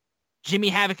Jimmy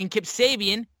Havoc and Kip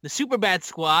Sabian, the Superbad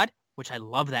Squad, which I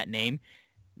love that name,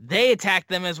 they attack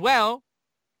them as well.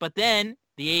 But then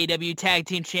the AEW Tag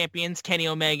Team Champions, Kenny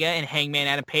Omega and Hangman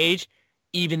Adam Page,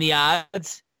 even the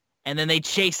odds. And then they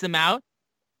chase them out.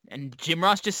 And Jim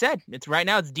Ross just said, it's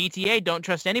DTA. Don't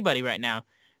trust anybody right now.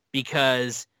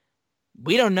 Because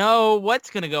we don't know what's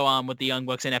going to go on with the Young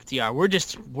Bucks and FTR.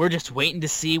 We're just waiting to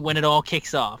see when it all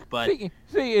kicks off. But if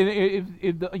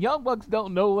the Young Bucks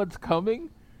don't know what's coming,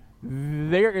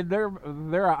 they're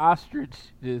an ostrich,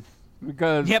 just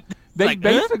because they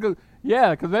basically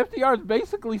because FTR's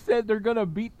basically said they're gonna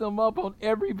beat them up on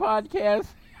every podcast,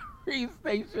 every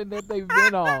station that they've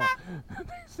been on. They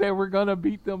said we're gonna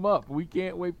beat them up. We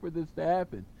can't wait for this to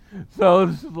happen. So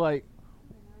it's just like.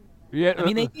 Yeah, I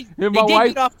mean, they did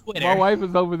get off Twitter. My wife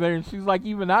is over there, and she's like,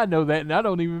 even I know that, and I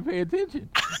don't even pay attention.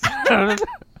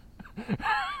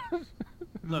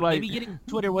 Look, maybe getting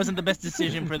Twitter wasn't the best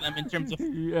decision for them in terms of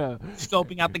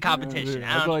scoping out the competition.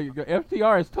 I don't know. Like,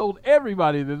 FTR has told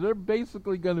everybody that they're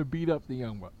basically going to beat up the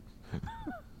Young Bucks.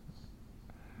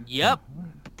 Yep,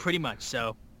 pretty much.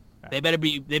 So they better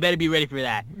be ready for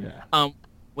that. Yeah.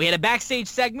 We had a backstage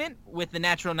segment with the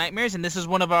Natural Nightmares, and this is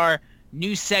one of our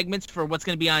new segments for what's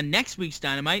going to be on next week's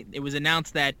Dynamite. It was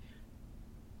announced that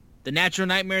the Natural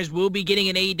Nightmares will be getting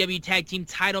an AEW Tag Team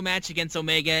title match against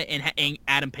Omega and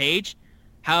Adam Page.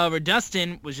 However,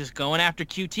 Dustin was just going after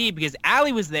QT because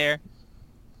Allie was there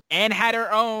and had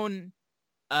her own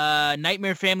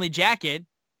Nightmare Family jacket,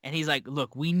 and he's like,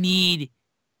 "Look, we need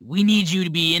you to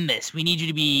be in this. We need you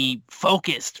to be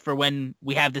focused for when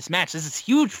we have this match. This is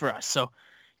huge for us." So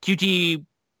QT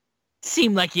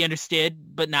seemed like he understood,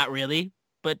 but not really,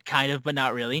 but kind of, but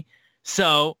not really.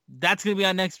 So that's going to be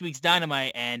on next week's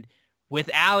Dynamite. And with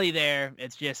Allie there,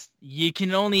 it's just, you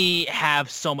can only have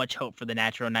so much hope for the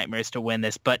Natural Nightmares to win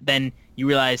this. But then you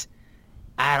realize,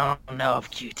 I don't know if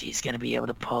QT is going to be able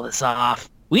to pull this off.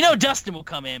 We know Dustin will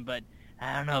come in, but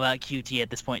I don't know about QT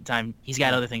at this point in time. He's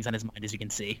got other things on his mind, as you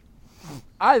can see.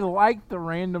 I like the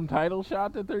random title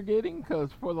shot that they're getting,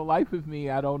 because for the life of me,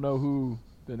 I don't know who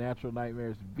the Natural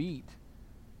Nightmares beat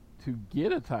to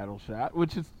get a title shot,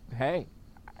 which is, hey,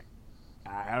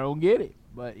 I don't get it,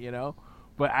 but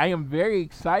I am very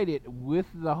excited with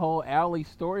the whole Allie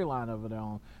storyline of it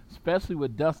on, especially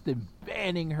with Dustin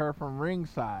banning her from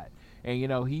ringside,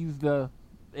 and he's the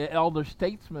elder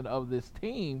statesman of this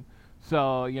team,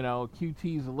 so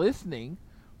QT's listening,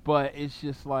 but it's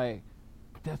just like,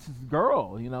 that's his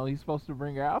girl, he's supposed to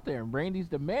bring her out there, and Brandy's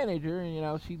the manager,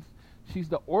 and she's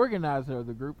the organizer of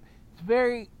the group. It's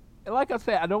very, like I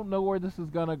said, I don't know where this is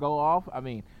gonna go off. I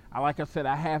mean, like I said,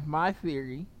 I have my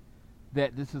theory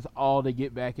that this is all to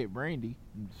get back at Brandy,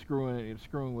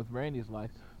 screwing with Brandy's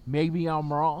life. Maybe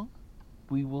I'm wrong.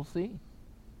 We will see.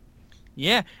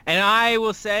 Yeah, and I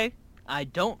will say, I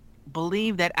don't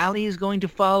believe that Allie is going to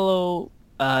follow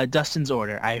Dustin's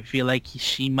order. I feel like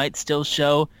she might still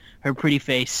show her pretty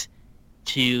face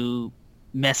to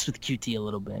mess with QT a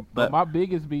little bit. But my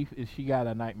biggest beef is she got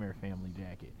a Nightmare Family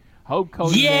jacket. I hope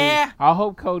Cody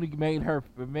made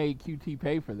QT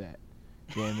pay for that.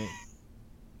 Damn it.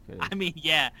 I mean,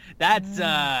 that's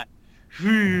yeah,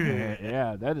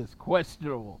 that is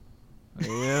questionable.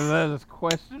 Yeah, that is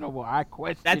questionable. I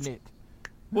question it.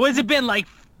 What's it been, like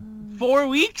 4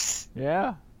 weeks?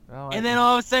 Yeah. And then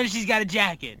all of a sudden she's got a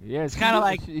jacket. Yeah, it's kind of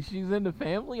like she's in the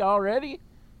family already.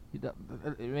 I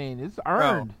mean, it's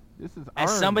earned. Bro, this is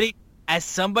earned. As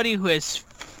somebody who has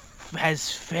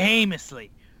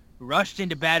famously rushed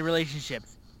into bad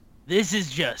relationships, this is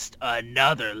just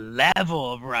another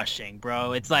level of rushing,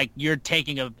 bro. It's like you're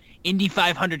taking a Indy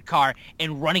 500 car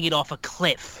and running it off a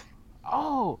cliff.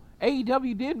 Oh,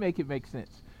 AEW did make it make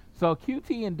sense. So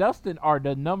QT and Dustin are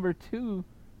the number 2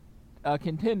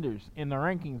 contenders in the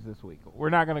rankings this week. We're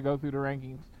not going to go through the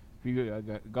rankings. If you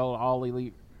go to All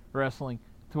Elite Wrestling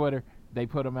Twitter, they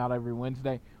put them out every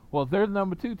Wednesday. Well, they're the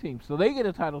number 2 team, so they get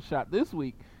a title shot this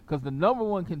week because the number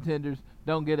 1 contenders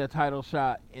don't get a title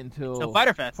shot until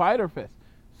Fyter Fest. Fyter Fest.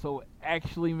 So it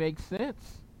actually makes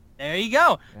sense. There you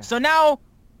go. Yeah. So now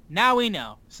we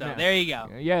know. So there you go.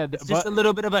 Yeah, it's just a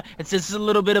little bit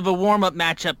of a warm-up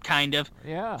matchup, kind of.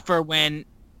 Yeah. For when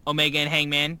Omega and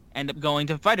Hangman end up going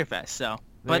to Fyter Fest. So,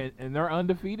 and they're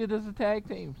undefeated as a tag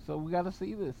team. So we got to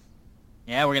see this.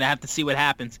 Yeah, we're gonna have to see what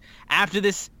happens. After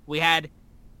this, we had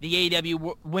the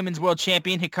AEW Women's World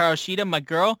Champion Hikaru Shida, my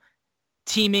girl,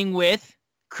 teaming with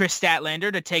Chris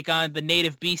Statlander to take on the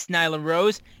native beast Nyla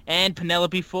Rose and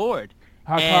Penelope Ford.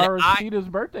 Hikaru Shida's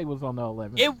birthday was on the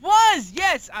 11th. It was,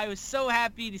 yes. I was so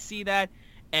happy to see that,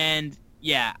 and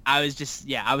I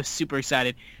was super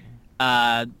excited.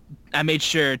 I made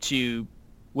sure to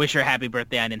wish her happy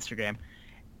birthday on Instagram.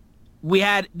 We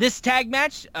had this tag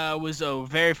match. Was a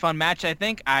very fun match. I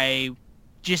think I'm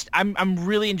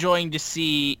really enjoying to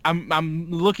see. I'm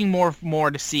looking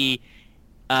more to see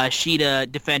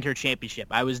Shida defend her championship.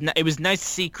 It was nice to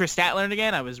see Chris Statlander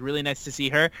again. I was really nice to see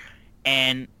her,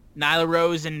 and Nyla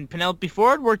Rose and Penelope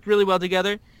Ford worked really well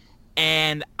together.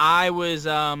 And I was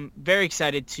very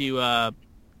excited to I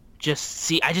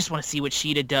just want to see what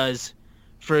Shida does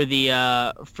for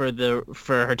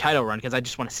her title run, because I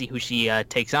just want to see who she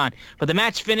takes on. But the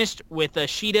match finished with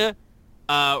Shida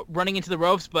running into the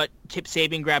ropes, but Kip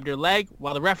Sabian grabbed her leg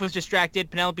while the ref was distracted.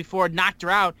 Penelope Ford knocked her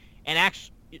out, and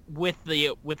actually with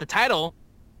the title,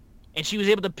 and she was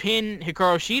able to pin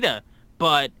Hikaru Shida.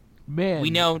 But man, we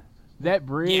know that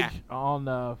bridge on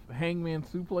the hangman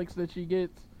suplex that she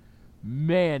gets.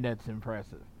 Man, that's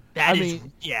impressive.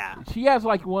 She has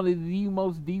like one of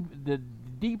the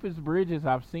deepest bridges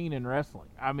I've seen in wrestling.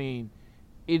 I mean,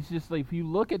 it's just like, if you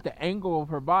look at the angle of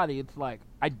her body, it's like,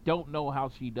 I don't know how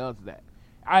she does that.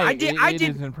 I did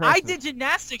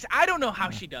gymnastics. I don't know how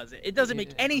she does it. It doesn't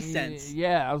make any sense.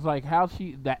 Yeah, I was like,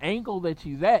 the angle that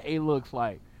she's at, it looks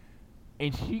like,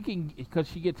 and she can, because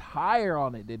she gets higher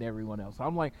on it than everyone else.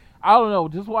 I'm like, I don't know,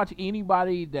 just watch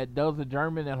anybody that does a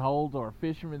German and holds, or a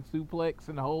fisherman suplex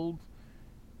and holds.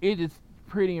 It is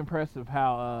pretty impressive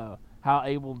how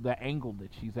able the angle that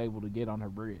she's able to get on her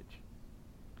bridge.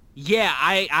 Yeah,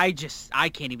 I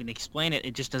can't even explain it.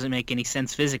 It just doesn't make any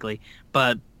sense physically.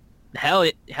 But hell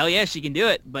yeah, she can do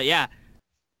it. But yeah,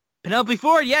 Penelope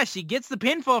Ford, yeah, she gets the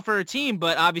pinfall for her team,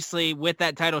 but obviously with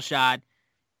that title shot,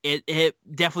 it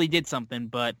definitely did something.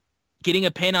 But getting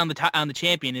a pin on the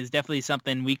champion is definitely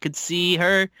something we could see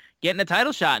her getting a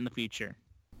title shot in the future.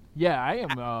 Yeah, I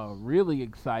am really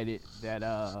excited that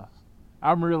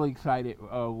I'm really excited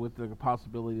with the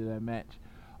possibility of that match.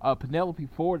 Penelope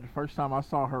Ford, the first time I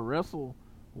saw her wrestle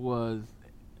was,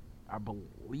 I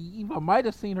believe, I might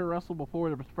have seen her wrestle before.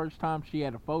 The first time she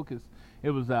had a focus, it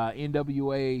was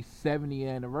NWA 70th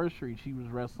anniversary. She was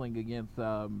wrestling against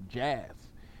Jazz,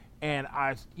 and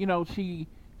she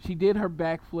did her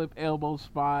backflip elbow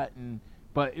spot,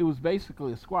 but it was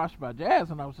basically a squash by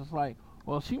Jazz, and I was just like,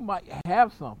 well, she might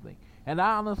have something. And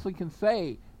I honestly can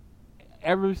say,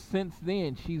 ever since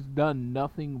then, she's done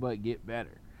nothing but get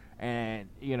better. And,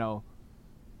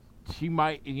 she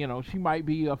might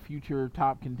be a future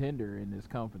top contender in this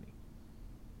company.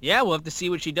 Yeah, we'll have to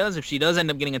see what she does, if she does end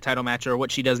up getting a title match, or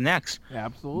what she does next. Yeah,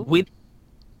 absolutely.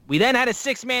 We then had a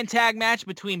 6-man tag match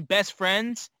between Best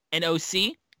Friends and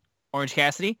OC, Orange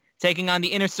Cassidy, taking on the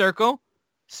Inner Circle,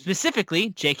 specifically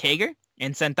Jake Hager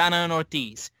and Santana and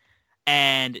Ortiz.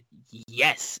 And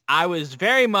yes, I was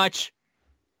very much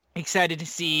excited to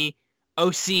see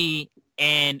OC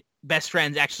and Best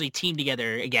Friends actually team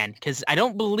together again, because I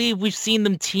don't believe we've seen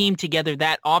them team together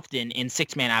that often in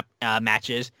 6-man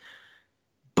matches.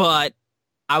 But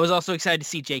I was also excited to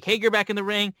see Jake Hager back in the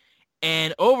ring.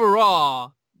 And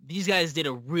overall, these guys did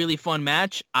a really fun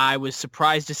match. I was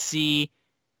surprised to see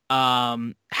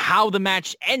how the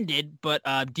match ended, but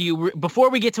before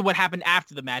we get to what happened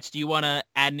after the match, do you want to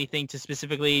add anything to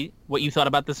specifically what you thought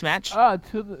about this match?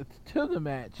 To the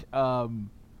match,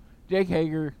 Jake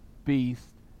Hager, Beast,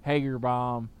 Hager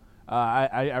Bomb.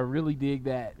 I really dig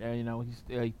that.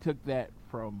 He took that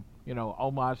from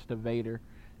homage to Vader,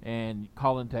 and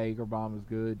calling to Hager Bomb is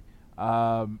good.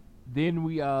 Then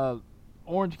we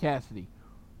Orange Cassidy,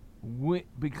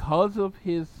 because of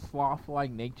his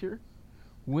sloth-like nature.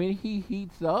 When he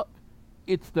heats up,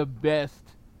 it's the best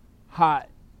hot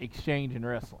exchange in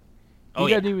wrestling. He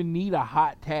doesn't even need a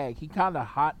hot tag. He kind of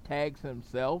hot tags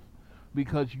himself,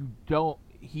 because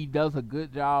he does a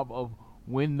good job of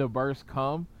when the bursts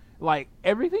come. Like,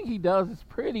 everything he does is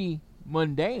pretty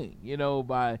mundane,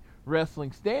 by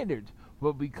wrestling standards.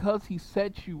 But because he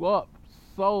sets you up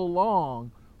so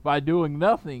long by doing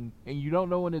nothing, and you don't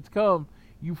know when it's come,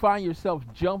 you find yourself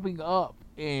jumping up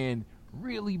and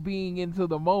really being into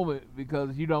the moment,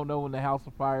 because you don't know when the House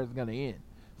of Fire is going to end.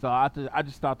 So I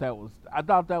just thought that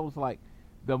was like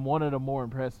one of the more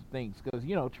impressive things, because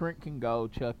Trent can go,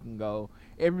 Chuck can go,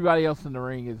 everybody else in the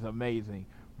ring is amazing,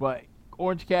 but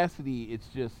Orange Cassidy, it's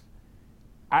just,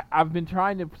 I've been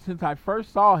trying to, since I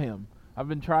first saw him, I've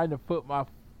been trying to put my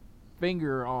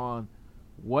finger on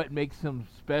what makes him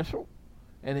special,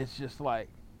 and it's just like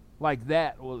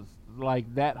that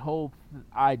whole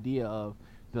idea of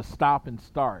the stop and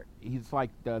start. He's like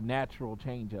the natural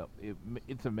change-up.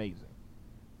 It's amazing.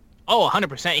 Oh,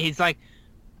 100%. He's like,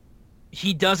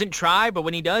 he doesn't try, but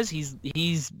when he does,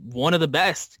 he's one of the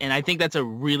best. And I think that's a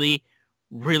really,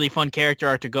 really fun character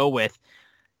arc to go with.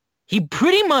 He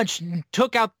pretty much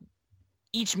took out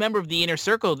each member of the Inner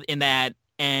Circle in that,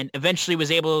 and eventually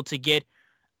was able to get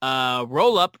a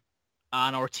roll-up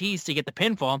on Ortiz to get the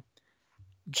pinfall.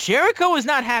 Jericho was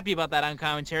not happy about that on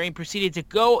commentary and proceeded to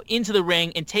go into the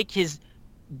ring and take his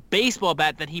baseball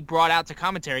bat that he brought out to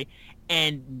commentary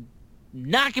and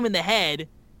knock him in the head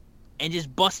and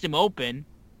just bust him open.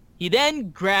 He then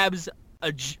grabs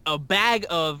a bag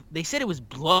of, they said it was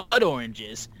blood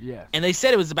oranges. Yes. And they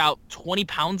said it was about 20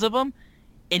 pounds of them.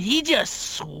 And he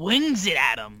just swings it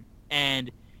at him.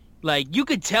 And, like, you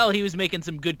could tell he was making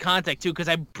some good contact, too, because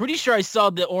I'm pretty sure I saw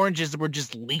the oranges were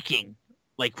just leaking.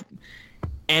 Like,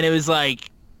 and it was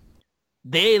like,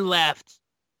 they left,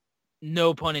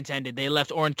 no pun intended, they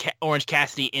left Orange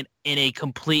Cassidy in a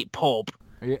complete pulp.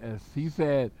 Yes, he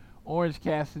said Orange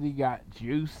Cassidy got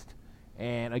juiced.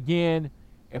 And, again,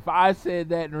 if I said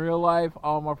that in real life,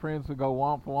 all my friends would go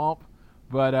womp womp.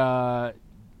 But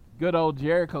good old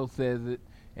Jericho says it,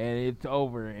 and it's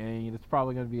over. And it's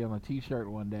probably going to be on a T-shirt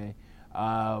one day.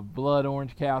 Blood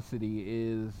Orange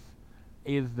Cassidy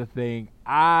is the thing.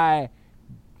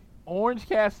 Orange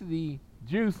Cassidy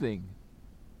juicing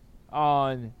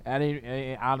on,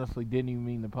 I honestly didn't even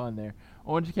mean the pun there.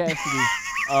 Orange Cassidy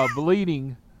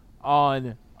bleeding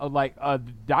on like a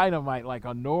dynamite, like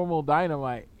a normal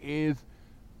dynamite, is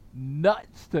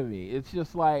nuts to me. It's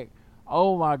just like,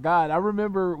 oh my God. I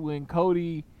remember when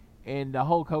Cody and the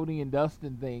whole Cody and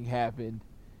Dustin thing happened,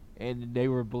 and they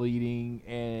were bleeding,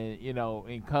 and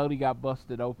and Cody got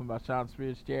busted open by Shawn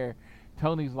Spears' chair.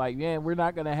 Tony's like, man, we're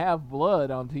not gonna have blood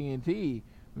on TNT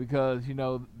because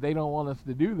they don't want us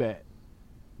to do that.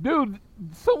 Dude,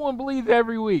 someone bleeds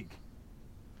every week.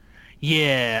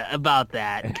 Yeah, about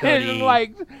that, Cody.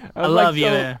 I love you,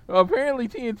 man. Apparently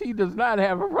TNT does not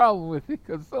have a problem with it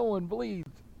because someone bleeds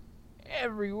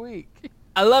every week.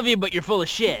 I love you, but you're full of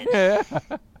shit. Yeah.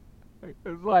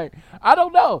 It's like, I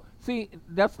don't know. See,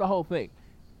 that's the whole thing.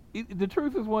 The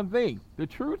truth is one thing. The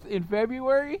truth in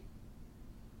February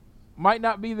might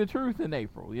not be the truth in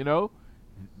April,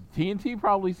 TNT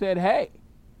probably said, hey,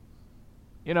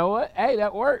 you know what? Hey,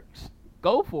 that works.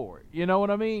 Go for it. You know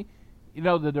what I mean?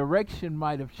 The direction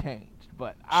might have changed,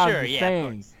 but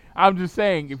I'm just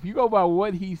saying, if you go by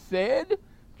what he said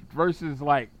versus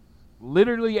like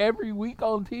literally every week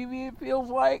on TV, it feels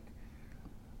like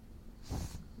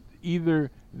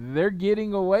either they're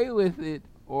getting away with it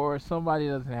or somebody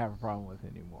doesn't have a problem with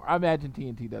it anymore. I imagine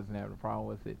TNT doesn't have a problem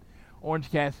with it. Orange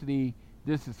Cassidy,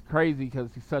 this is crazy because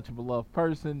he's such a beloved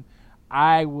person.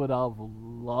 I would have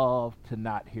loved to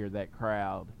not hear that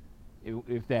crowd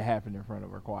if that happened in front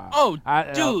of a crowd. Oh,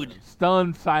 dude.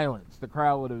 Stunned silence. The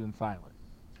crowd would have been silent.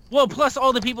 Well, plus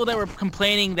all the people that were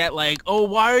complaining that, like, oh,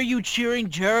 why are you cheering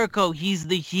Jericho? He's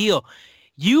the heel.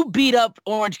 You beat up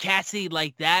Orange Cassidy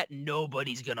like that,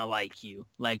 nobody's going to like you.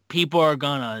 Like, people are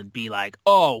going to be like,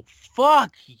 oh,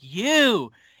 fuck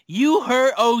you. You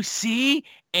hurt OC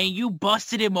and you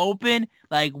busted him open?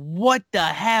 Like, what the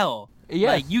hell? Yes.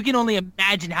 Like, you can only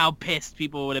imagine how pissed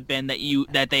people would have been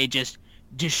that they just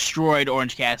destroyed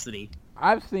Orange Cassidy.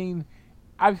 I've seen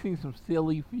some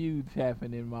silly feuds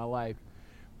happen in my life,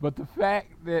 but the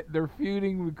fact that they're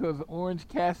feuding because Orange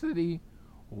Cassidy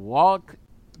walked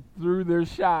through their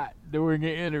shot during an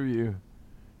interview,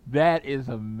 that is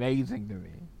amazing to me.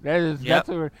 That's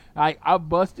where I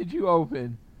busted you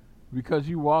open because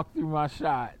you walked through my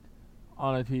shot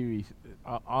on a TV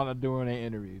during an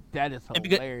interview. That is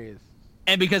hilarious.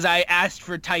 And because I asked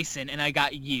for Tyson and I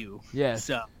got you. Yes.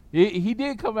 So he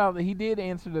did come out. He did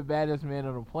answer the baddest man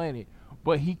on the planet,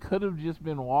 but he could have just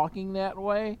been walking that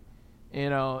way,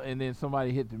 and then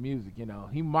somebody hit the music.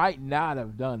 He might not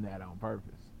have done that on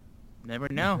purpose. Never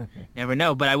know. Never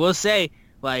know. But I will say,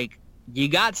 like, you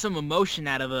got some emotion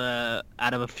out of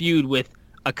a feud with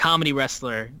a comedy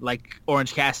wrestler like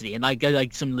Orange Cassidy, and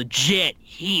like some legit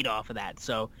heat off of that.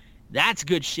 So that's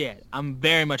good shit. I'm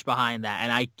very much behind that,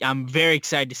 and I'm very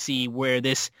excited to see where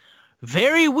this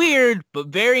very weird but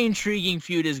very intriguing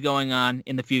feud is going on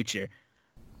in the future.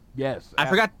 Yes. I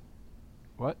forgot.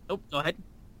 What? Oh, go ahead.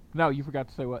 No, you forgot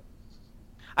to say what?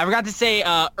 I forgot to say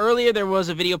earlier there was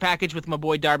a video package with my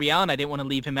boy Darby Allin. I didn't want to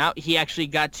leave him out. He actually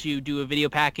got to do a video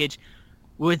package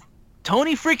with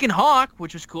Tony freaking Hawk,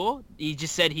 which was cool. He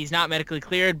just said he's not medically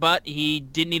cleared, but he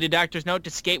didn't need a doctor's note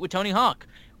to skate with Tony Hawk,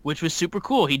 which was super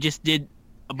cool. He just did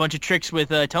a bunch of tricks with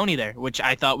Tony there, which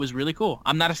I thought was really cool.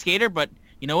 I'm not a skater, but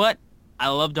you know what? I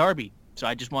love Darby, so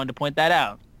I just wanted to point that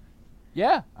out.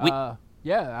 Yeah, I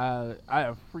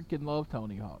freaking love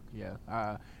Tony Hawk.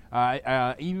 Yeah,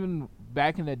 I even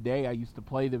back in the day, I used to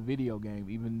play the video game,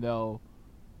 even though,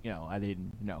 I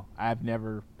didn't. I've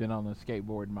never been on a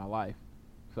skateboard in my life,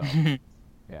 so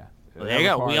yeah. Well, there you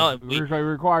go. It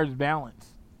requires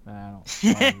balance. I don't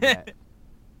do that.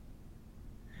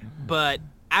 But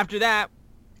after that,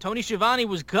 Tony Schiavone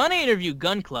was gonna interview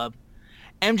Gun Club.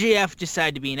 MJF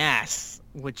decided to be an ass,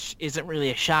 which isn't really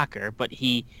a shocker, but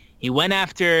he went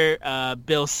after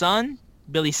Billy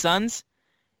Sons.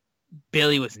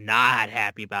 Billy was not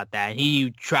happy about that.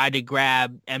 He tried to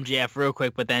grab MJF real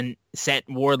quick, but then sent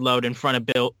Wardlow in front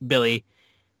of Billy.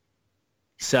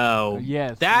 So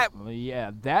yes, that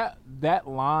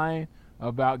line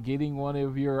about getting one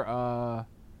of your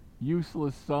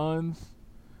useless sons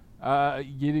a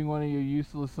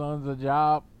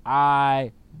job,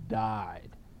 I died.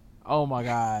 Oh my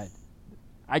God.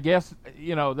 I guess,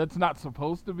 that's not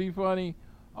supposed to be funny.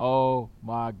 Oh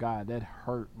my God, that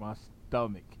hurt my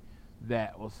stomach.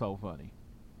 That was so funny.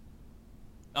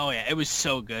 Oh yeah, it was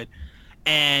so good.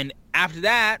 And after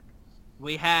that,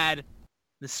 we had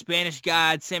the Spanish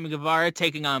God Sammy Guevara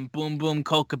taking on Boom Boom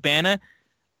Colt Cabana.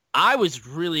 I was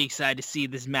really excited to see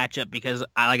this matchup because,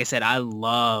 like I said, I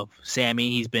love Sammy.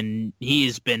 He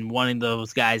has been one of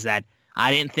those guys that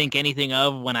I didn't think anything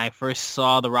of when I first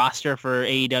saw the roster for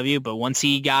AEW, but once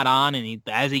he got on and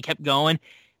as he kept going,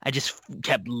 I just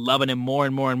kept loving him more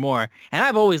and more and more. And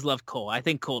I've always loved Cole. I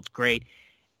think Colt's great.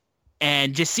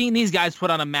 And just seeing these guys put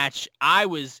on a match, I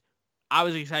was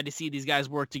excited to see these guys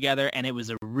work together, and it was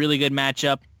a really good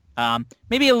matchup.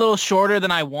 Maybe a little shorter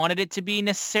than I wanted it to be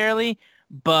necessarily,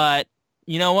 but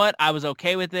you know what? I was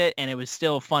okay with it, and it was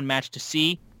still a fun match to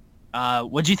see.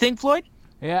 What'd you think, Floyd?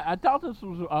 Yeah, I thought this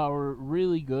was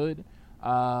really good.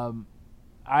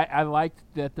 I liked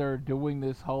that they're doing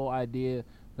this whole idea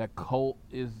that Colt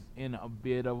is in a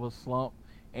bit of a slump,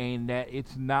 and that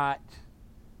it's not...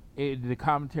 the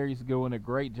commentary's doing a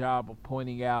great job of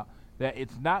pointing out that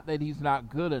it's not that he's not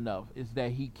good enough, it's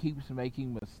that he keeps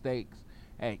making mistakes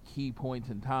at key points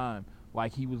in time.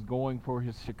 Like he was going for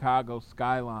his Chicago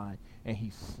skyline, and he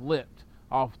slipped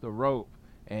off the rope,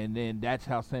 and then that's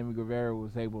how Sammy Guevara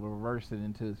was able to reverse it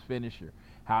into his finisher.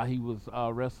 How he was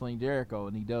wrestling Jericho,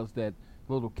 and he does that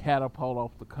little catapult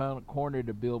off the corner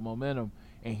to build momentum,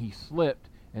 and he slipped,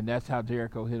 and that's how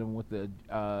Jericho hit him with the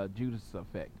Judas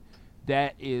effect.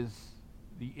 That is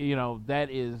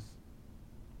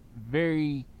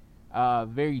very,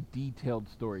 very detailed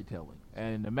storytelling,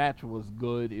 and the match was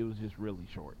good. It was just really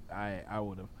short. I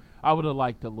would have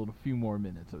liked a few more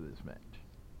minutes of this match.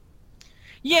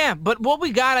 Yeah, but what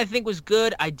we got, I think, was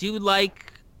good. I do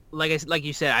like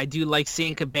you said, I do like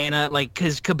seeing Cabana,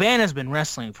 because Cabana's been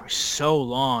wrestling for so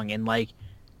long, and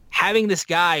having this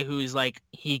guy who's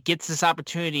he gets this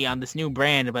opportunity on this new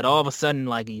brand, but all of a sudden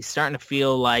he's starting to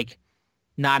feel like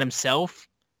not himself,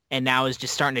 and now is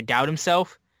just starting to doubt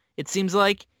himself. It seems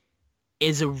like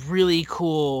is a really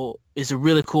cool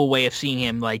way of seeing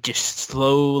him just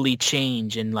slowly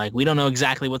change, and we don't know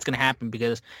exactly what's going to happen,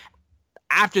 because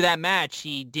after that match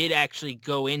he did actually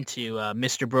go into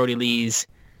Mr. Brody Lee's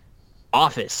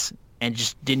office and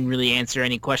just didn't really answer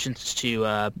any questions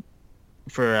to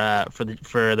for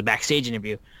the backstage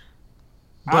interview.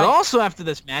 But also after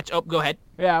this match, go ahead.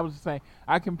 Yeah, I was just saying,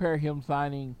 I compare him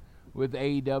signing with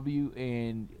AEW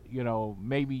and,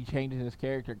 maybe changing his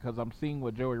character, because I'm seeing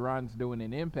what Joey Ryan's doing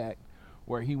in Impact,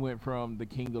 where he went from the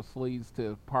King of Sleaze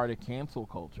to part of cancel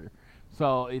culture.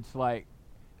 So it's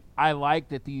I like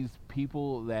that these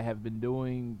people that have been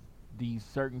doing these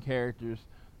certain characters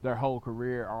their whole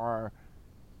career are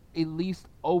at least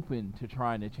open to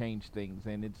trying to change things.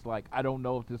 And it's I don't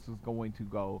know if this is going to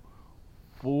go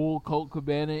full Colt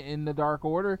Cabana in the Dark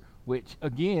Order, which,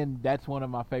 again, that's one of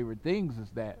my favorite things, is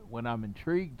that when I'm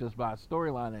intrigued just by a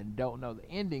storyline and don't know the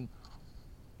ending,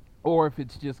 or if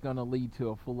it's just going to lead to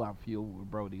a full-out feud with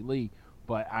Brody Lee.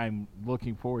 But I'm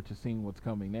looking forward to seeing what's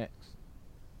coming next.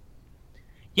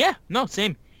 Yeah, no,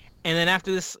 same. And then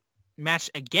after this match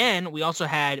again, we also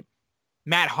had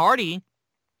Matt Hardy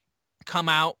come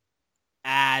out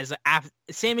as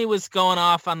Sammy was going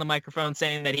off on the microphone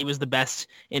saying that he was the best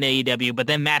in AEW, but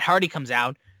then Matt Hardy comes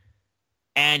out,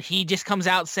 and he just comes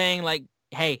out saying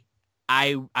hey,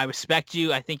 I respect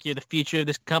you. I think you're the future of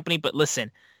this company, but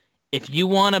listen, if you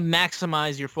want to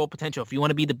maximize your full potential, if you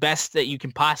want to be the best that you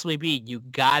can possibly be, you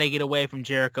got to get away from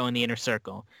Jericho in the Inner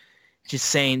Circle. Just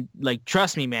saying,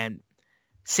 trust me, man.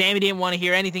 Sammy didn't want to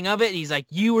hear anything of it. He's like,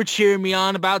 you were cheering me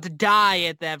on about to die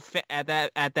at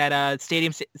that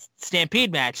Stadium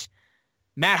Stampede match.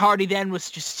 Matt Hardy then was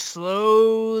just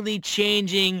slowly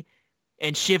changing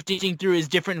and shifting through his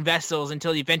different vessels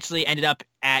until he eventually ended up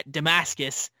at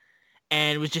Damascus,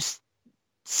 and was just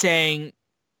saying,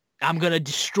 I'm going to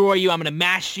destroy you. I'm going to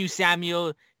mash you,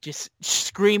 Samuel. Just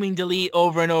screaming delete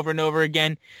over and over and over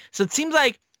again. So it seems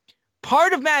like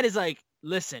part of Matt is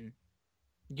listen,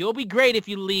 you'll be great if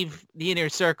you leave the Inner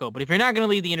Circle, but if you're not going to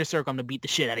leave the Inner Circle, I'm going to beat the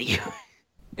shit out of you.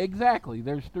 Exactly.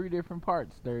 There's three different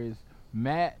parts. There is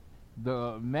Matt.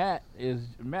 Matt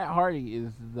Hardy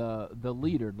is the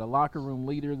leader, the locker room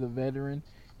leader, the veteran.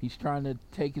 He's trying to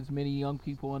take as many young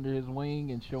people under his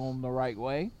wing and show them the right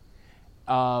way.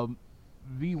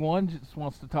 V1 just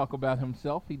wants to talk about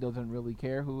himself. He doesn't really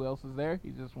care who else is there. He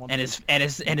just wants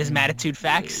his Mattitude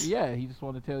facts. Yeah, he just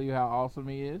wants to tell you how awesome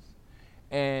he is.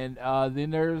 And then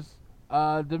there's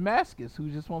Damascus, who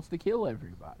just wants to kill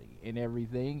everybody and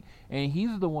everything. And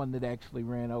he's the one that actually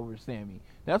ran over Sammy.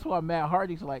 That's why Matt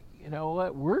Hardy's like, you know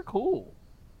what? We're cool.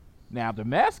 Now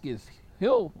Damascus,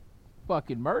 he'll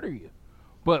fucking murder you,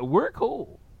 but we're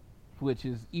cool. Which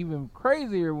is even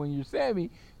crazier when you're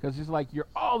Sammy, because it's like you're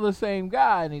all the same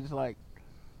guy, and he's like,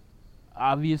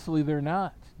 obviously they're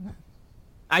not.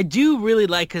 I do really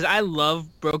like, because I love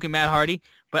Broken Matt Hardy,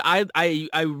 but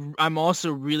I'm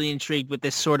also really intrigued with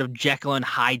this sort of Jekyll and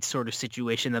Hyde sort of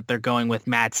situation that they're going with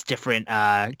Matt's different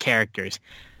characters,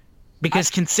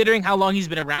 because considering how long he's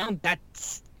been around,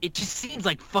 it just seems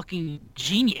like fucking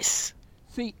genius.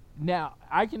 See, now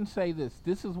I can say this.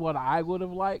 This is what I would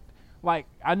have liked. Like,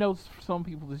 I know for some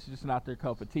people this is just not their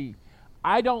cup of tea.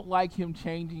 I don't like him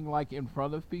changing, like, in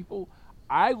front of people.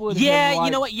 I would have liked, you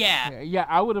know what, yeah,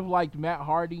 I would have liked Matt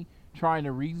Hardy trying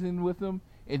to reason with him,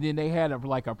 and then they had,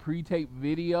 a pre-taped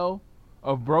video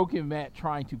of Broken Matt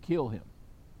trying to kill him.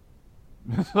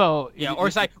 So yeah,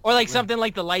 or something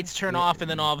like the lights turn off,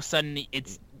 and then all of a sudden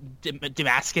it's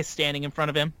Damascus standing in front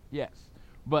of him. Yes.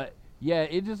 But, yeah,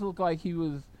 it just looked like he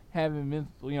was having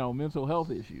mental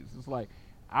health issues. It's like,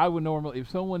 I would normally, if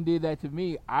someone did that to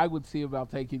me, I would see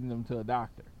about taking them to a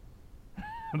doctor.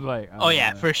 Like, oh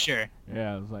yeah, for sure.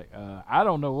 Yeah, it's like, I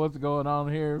don't know what's going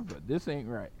on here, but this ain't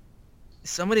right.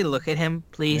 Somebody look at him,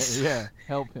 please. Yeah,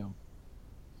 help him.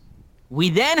 We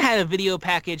then had a video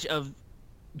package of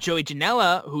Joey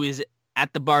Janela, who is at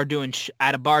a bar doing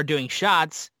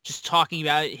shots, just talking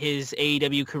about his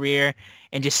AEW career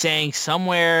and just saying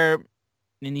somewhere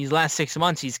in these last 6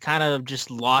 months, he's kind of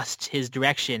just lost his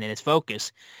direction and his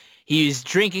focus. He was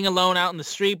drinking alone out in the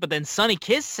street, but then Sonny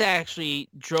Kiss actually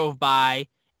drove by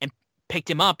and picked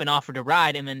him up and offered a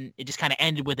ride, and then it just kind of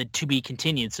ended with a to be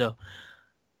continued. So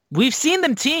we've seen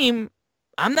them team.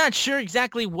 I'm not sure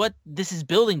exactly what this is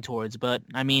building towards, but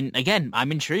I mean, again,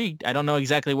 I'm intrigued. I don't know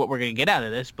exactly what we're going to get out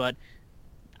of this, but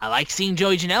I like seeing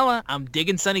Joey Janela. I'm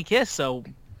digging Sonny Kiss, so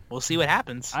we'll see what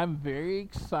happens. I'm very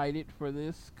excited for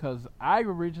this because I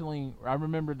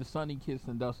remember the Sonny Kiss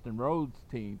and Dustin Rhodes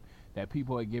team that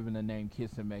people had given the name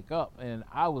Kiss and Make Up, and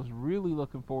I was really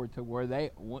looking forward to where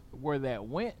that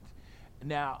went.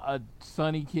 Now, a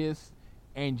Sonny Kiss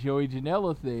and Joey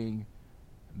Janela thing,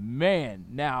 man,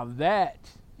 now that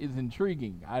is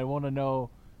intriguing. I want to know,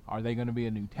 are they going to be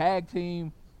a new tag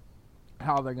team?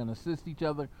 How they're going to assist each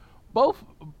other? Both,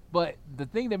 but the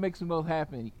thing that makes me most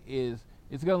happy is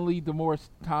it's going to lead to more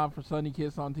time for Sonny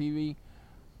Kiss on TV.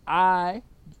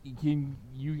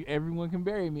 Everyone can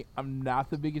bury me. I'm not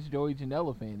the biggest Joey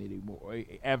Janela fan anymore,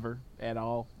 ever, at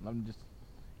all.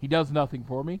 He does nothing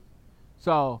for me.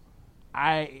 So,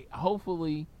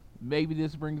 hopefully, maybe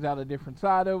this brings out a different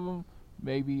side of him.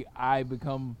 Maybe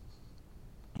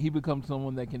he becomes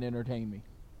someone that can entertain me.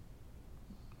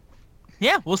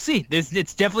 Yeah, we'll see.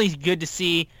 It's definitely good to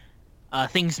see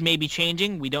things may be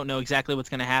changing. We don't know exactly what's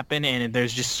going to happen, and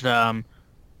there's just, it's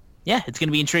going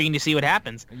to be intriguing to see what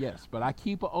happens. Yes, but I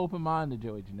keep an open mind to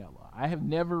Joey Janela. I have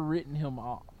never written him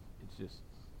off. It's just,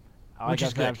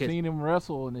 I've seen him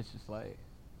wrestle, and it's just like,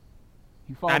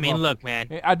 he falls off. Look,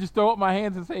 man. I just throw up my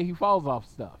hands and say he falls off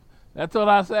stuff. That's what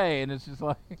I say, and it's just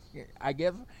like, I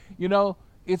guess,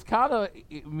 it's kind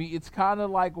of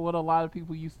like what a lot of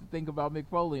people used to think about Mick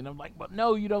Foley, and I'm like, but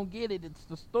no, you don't get it. It's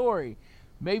the story.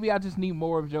 Maybe I just need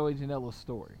more of Joey Janela's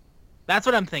story. That's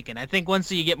what I'm thinking. I think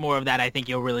once you get more of that, I think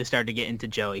you'll really start to get into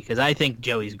Joey, because I think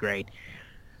Joey's great.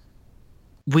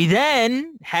 We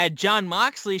then had Jon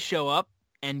Moxley show up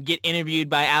and get interviewed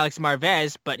by Alex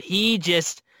Marvez, but he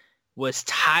just was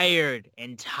tired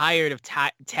of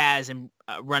Taz and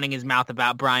running his mouth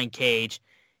about Brian Cage.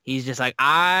 He's just like,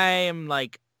 I'm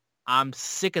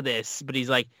sick of this. But he's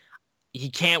like, he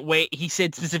can't wait. He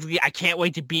said specifically, I can't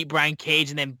wait to beat Brian Cage,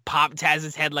 and then pop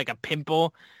Taz's head like a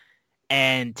pimple.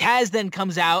 And Taz then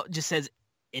comes out, just says,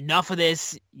 enough of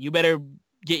this. You better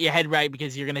get your head right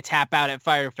because you're going to tap out at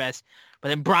Fyre Fest. But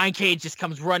then Brian Cage just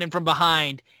comes running from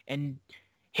behind and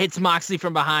hits Moxley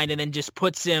from behind and then just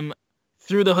puts him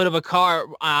through the hood of a car.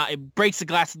 It breaks the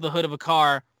glass of the hood of a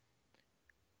car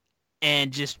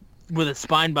and just with a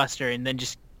spine buster, and then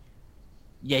just,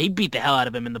 he beat the hell out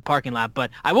of him in the parking lot. But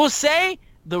I will say,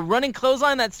 the running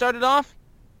clothesline that started off,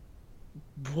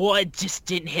 it just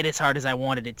didn't hit as hard as I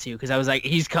wanted it to, because I was like,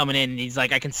 he's coming in, and he's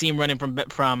like, I can see him running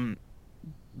from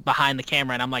behind the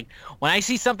camera, and I'm like, when I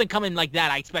see something coming like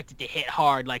that, I expect it to hit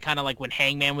hard, like kind of like when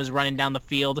Hangman was running down the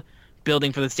field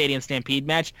building for the Stadium Stampede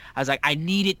match. I was like, I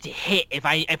need it to hit. If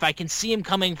I can see him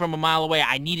coming from a mile away,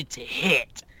 I need it to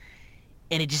hit.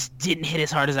 And it just didn't hit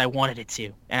as hard as I wanted it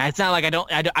to. And it's not like I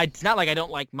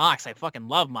don't like Mox. I fucking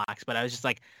love Mox, but I was just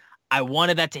like, I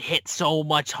wanted that to hit so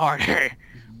much harder.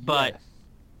 But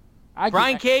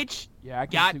Brian Cage, I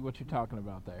can see what you're talking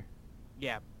about there.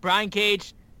 Yeah, Brian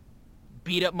Cage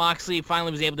beat up Moxley.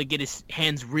 Finally, was able to get his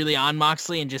hands really on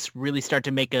Moxley and just really start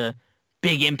to make a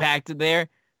big impact there.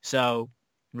 So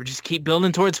we'll just keep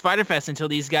building towards Fyter Fest until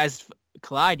these guys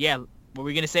collide. Yeah, what were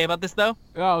we gonna say about this though?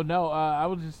 Oh no, I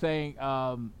was just saying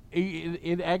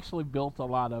it actually built a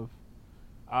lot of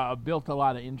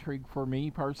intrigue for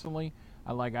me personally.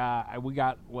 We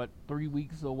got 3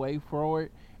 weeks away for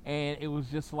it, and it was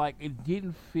just like it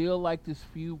didn't feel like this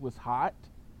feud was hot.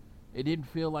 It didn't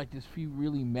feel like this feud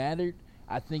really mattered.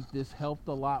 I think this helped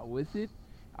a lot with it.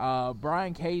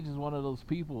 Brian Cage is one of those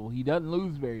people. He doesn't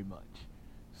lose very much.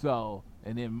 So,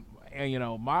 and then,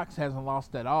 Mox hasn't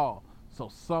lost at all. So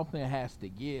something has to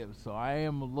give. So I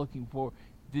am looking for,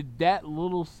 did that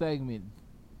little segment,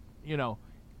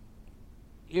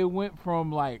 it went from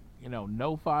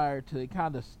no fire to it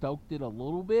kind of stoked it a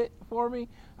little bit for me.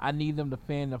 I need them to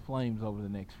fan the flames over the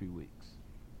next few weeks.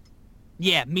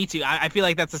 Yeah, me too. I feel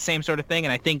like that's the same sort of thing.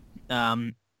 And I think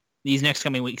these next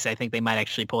coming weeks, I think they might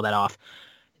actually pull that off.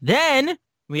 Then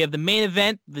we have the main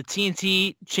event, the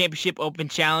TNT Championship Open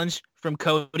Challenge from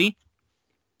Cody.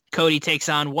 Cody takes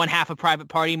on one half of Private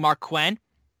Party, Mark Quinn,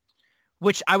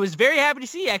 which I was very happy to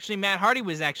see. Actually, Matt Hardy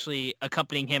was actually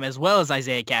accompanying him as well as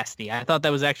Isaiah Cassidy. I thought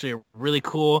that was actually a really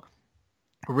cool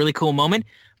moment.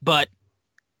 But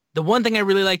the one thing I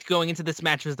really liked going into this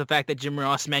match was the fact that Jim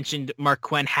Ross mentioned Mark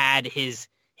Quinn had his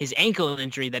ankle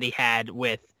injury that he had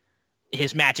with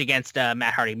his match against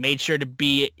Matt Hardy. Made sure to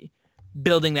be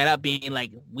building that up, being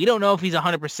like, we don't know if he's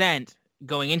 100%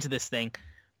 going into this thing,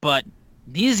 but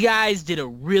these guys did a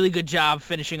really good job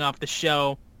finishing off the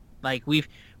show. Like we've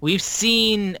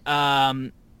seen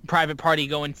Private Party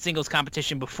go in singles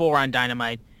competition before on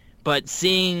Dynamite, but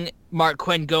seeing Mark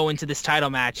Quinn go into this title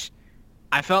match,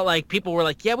 I felt like people were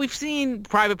like, yeah, we've seen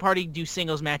Private Party do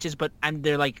singles matches, but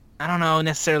they're like, I don't know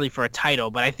necessarily for a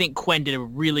title, but I think Quinn did a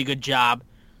really good job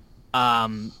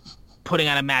putting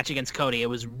on a match against Cody. It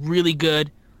was really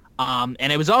good.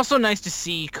 And it was also nice to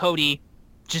see Cody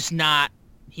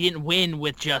he didn't win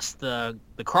with just the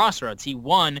crossroads. He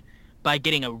won by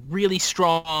getting a really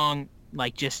strong,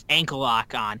 just ankle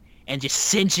lock on and just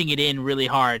cinching it in really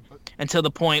hard until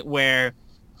the point where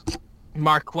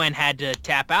Mark Quinn had to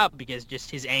tap out because just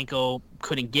his ankle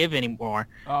couldn't give anymore.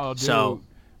 Oh,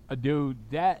 dude,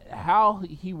 that how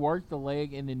he worked the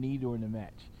leg and the knee during the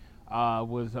match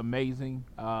was amazing.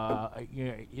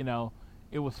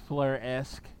 It was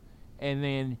Flair-esque, and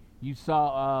then you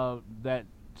saw that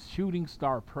shooting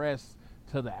star press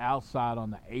to the outside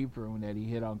on the apron that he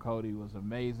hit on Cody was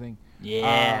amazing.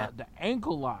 Yeah, the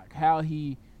ankle lock, how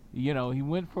he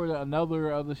went for another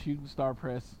of the shooting star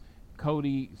press.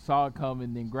 Cody saw it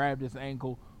coming, then grabbed his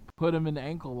ankle, put him in the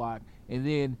ankle lock, and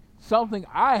then something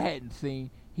I hadn't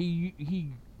seen,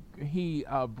 he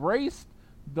braced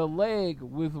the leg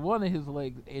with one of his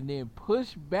legs and then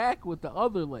pushed back with the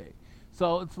other leg.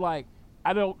 So it's like,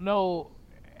 I don't know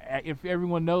if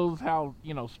everyone knows how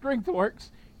strength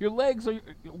works. Your legs are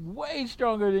way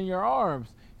stronger than your arms,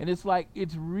 and it's like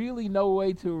it's really no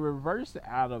way to reverse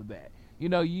out of that. You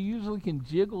usually can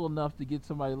jiggle enough to get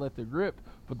somebody to let their grip,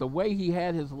 but the way he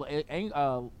had his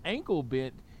ankle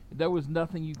bent, there was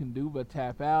nothing you can do but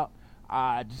tap out.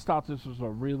 I just thought this was a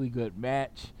really good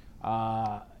match.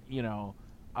 And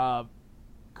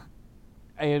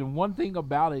one thing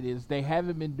about it is they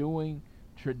haven't been doing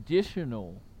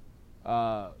traditional,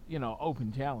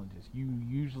 open challenges. You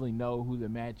usually know who the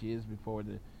match is before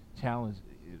the challenge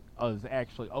is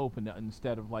actually open,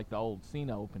 instead of like the old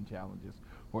Cena Open challenges,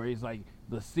 where he's like,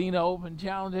 the Cena Open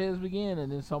challenge has begun,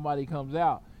 and then somebody comes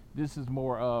out. This is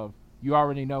more of, you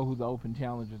already know who the open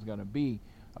challenge is going to be.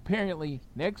 Apparently,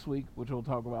 next week, which we'll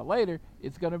talk about later,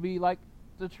 it's going to be like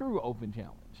the true open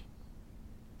challenge.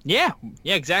 Yeah,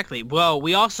 exactly. Well,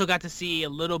 we also got to see a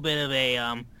little bit of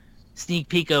a sneak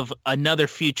peek of another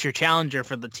future challenger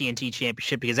for the TNT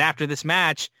Championship, because after this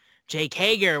match, Jake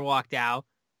Hager walked out,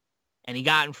 and he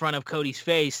got in front of Cody's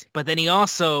face, but then he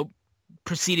also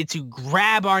proceeded to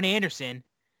grab Arn Anderson,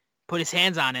 put his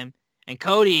hands on him, and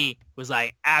Cody was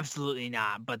like, absolutely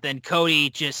not. But then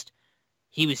Cody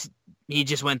he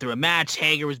just went through a match.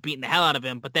 Hager was beating the hell out of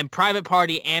him, but then Private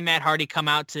Party and Matt Hardy come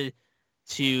out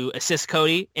to assist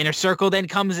Cody. Inner Circle then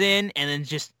comes in, and then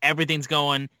just everything's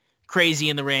going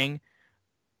crazy in the ring.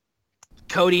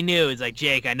 Cody knew. It's like,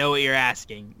 Jake, I know what you're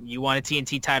asking. You want a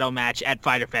TNT title match at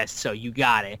Fyter Fest, so you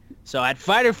got it. So at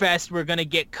Fyter Fest, we're going to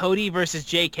get Cody versus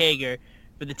Jake Hager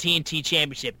for the TNT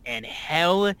Championship. And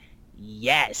hell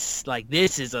yes. Like,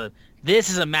 this is a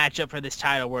matchup for this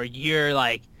title where you're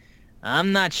like,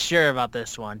 I'm not sure about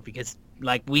this one because,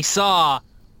 like, we saw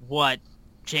what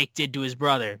Jake did to his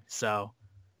brother. So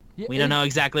we don't know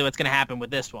exactly what's going to happen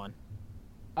with this one.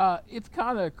 It's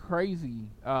kind of crazy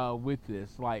with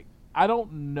this. Like, I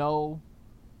don't know.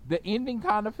 The ending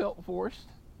kind of felt forced.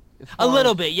 A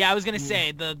little bit, yeah. I was gonna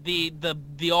say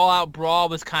the all-out brawl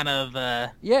was kind of.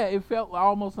 Yeah, it felt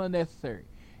almost unnecessary.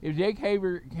 If Jake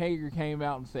Hager came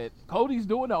out and said Cody's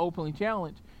doing the opening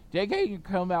challenge, Jake Hager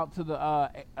come out to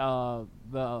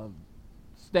the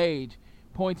stage,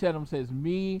 points at him, says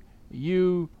me,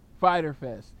 you, Fyter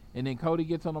Fest, and then Cody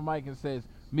gets on the mic and says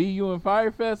me, you, and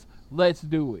Fyter Fest. Let's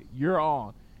do it. You're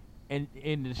on. And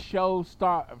the show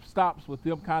stops with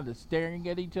them kind of staring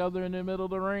at each other in the middle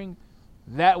of the ring.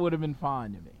 That would have been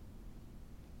fine to me.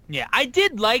 Yeah, I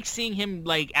did like seeing him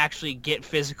like actually get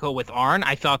physical with Arn.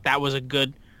 I thought that was a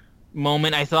good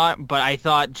moment, but I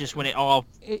thought just when it all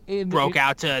broke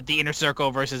out to the Inner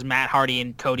Circle versus Matt Hardy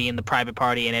and Cody in the Private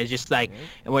Party, and it was just like,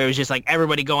 where it was just like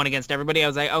everybody going against everybody, I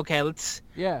was like, okay, let's.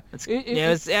 Yeah.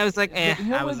 I was like, eh.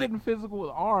 I was getting physical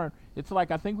with Arn. It's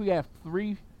like I think we have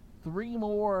three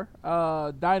more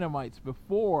Dynamites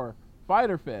before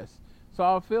Fyter Fest, so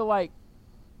I feel like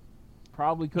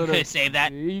probably could have saved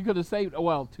that. You could have saved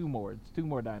two more. It's two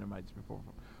more Dynamites before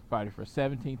Fyter Fest,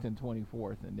 17th and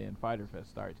 24th, and then Fyter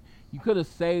Fest starts. You could have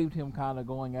saved him kind of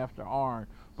going after Arn,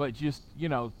 but just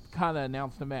kind of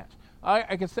announced the match.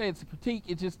 I can say it's a critique.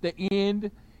 It's just the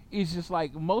end is just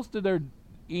like most of their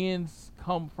ends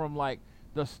come from like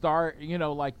the start,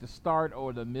 like the start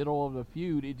or the middle of the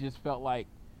feud. It just felt like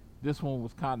this one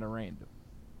was kind of random.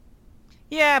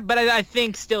 Yeah, but I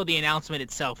think still the announcement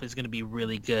itself is going to be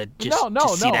really good. To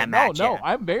see that match. No.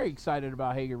 I'm very excited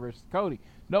about Hager versus Cody.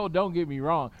 No, don't get me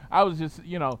wrong. I was just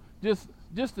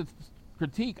a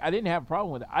critique. I didn't have a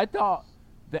problem with it. I thought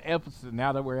the episode,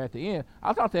 now that we're at the end,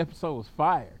 I thought the episode was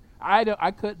fire. I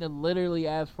couldn't have literally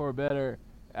asked for a better,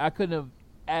 I couldn't have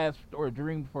asked or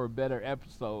dreamed for a better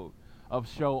episode of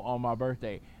show on my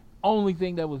birthday. Only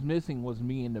thing that was missing was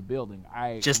me in the building.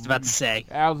 Just about to say.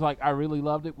 I was like, I really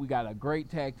loved it. We got a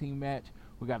great tag team match.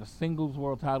 We got a singles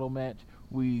world title match.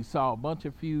 We saw a bunch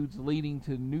of feuds leading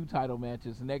to new title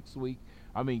matches next week.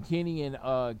 I mean, Kenny and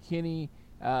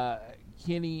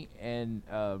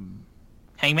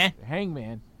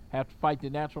Hangman have to fight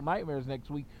the Natural Nightmares next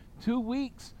week. 2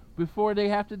 weeks before they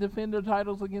have to defend their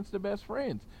titles against the Best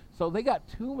Friends. So they got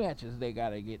 2 matches they got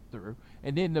to get through.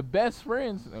 And then the Best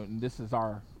Friends, and this is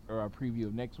our preview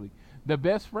of next week, the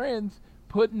Best Friends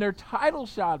putting their title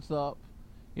shots up,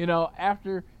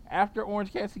 after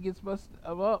Orange Cassidy gets busted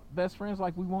up, Best Friends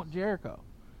like, we want Jericho.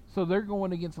 So they're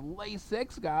going against lay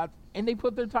sex gods, and they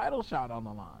put their title shot on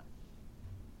the line.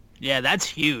 Yeah, that's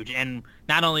huge. And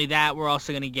not only that, we're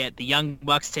also going to get the Young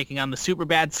Bucks taking on the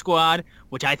Superbad Squad,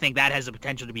 which I think that has the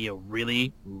potential to be a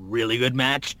really, really good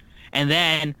match. And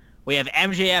then we have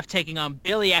MJF taking on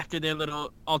Billy after their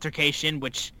little altercation,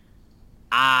 which,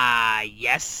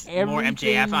 yes, more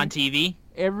MJF on TV.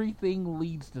 Everything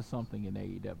leads to something in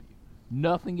AEW.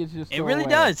 Nothing is just It really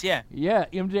does, yeah. Yeah,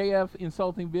 MJF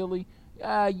insulting Billy.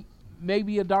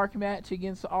 Maybe a dark match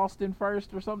against Austin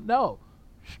first or something. No.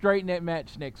 Straighten that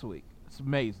match next week. It's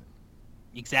amazing.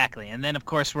 Exactly. And then, of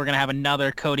course, we're going to have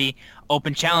another Cody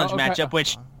Open Challenge matchup,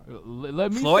 which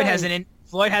Floyd has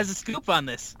a scoop on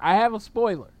this. I have a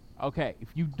spoiler. Okay, if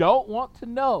you don't want to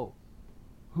know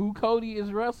who Cody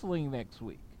is wrestling next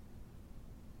week,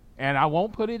 and I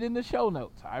won't put it in the show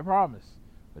notes, I promise,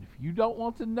 but if you don't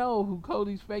want to know who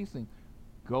Cody's facing,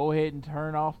 go ahead and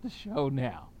turn off the show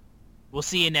now. We'll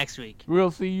see you next week.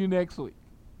 We'll see you next week.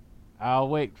 I'll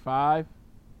wait. 5,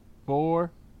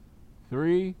 4,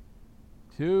 3,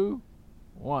 2,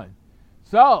 1.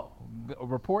 So,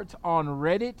 reports on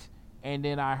Reddit, and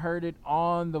then I heard it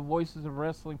on the Voices of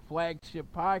Wrestling flagship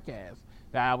podcast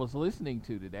that I was listening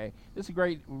to today. It's a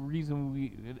great reason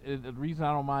the reason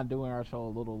I don't mind doing our show a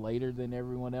little later than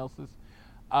everyone else's.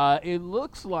 It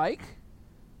looks like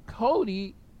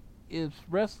Cody is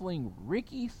wrestling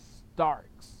Ricky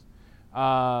Starks,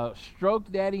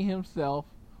 Stroke Daddy himself,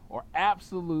 or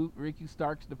Absolute Ricky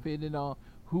Starks, depending on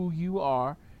who you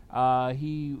are.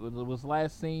 He was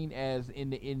last seen as in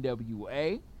the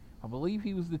NWA. I believe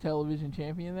he was the television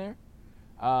champion there.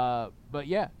 But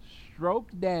yeah, Stroke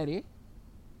Daddy,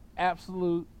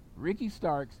 Absolute Ricky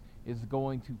Starks is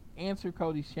going to answer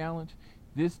Cody's challenge.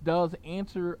 This does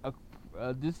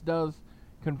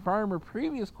confirm a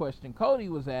previous question Cody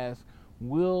was asked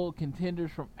will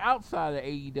contenders from outside of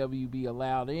AEW be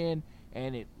allowed in?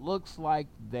 And it looks like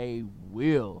they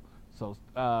will. So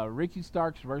Ricky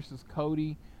Starks versus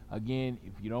Cody. Again,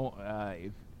 if you don't,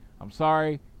 I'm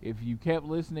sorry if you kept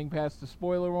listening past the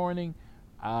spoiler warning.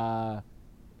 I'm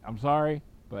sorry,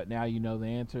 but now you know the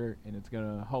answer, and it's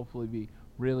gonna hopefully be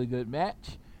really good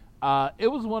match. It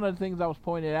was one of the things I was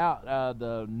pointing out.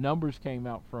 The numbers came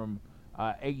out from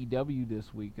AEW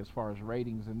this week as far as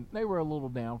ratings, and they were a little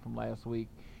down from last week.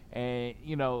 And,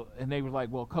 and they were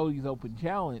like, well, Cody's open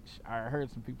challenge. I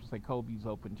heard some people say Cody's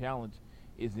open challenge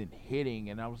isn't hitting.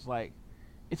 And I was like,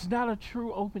 it's not a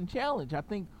true open challenge. I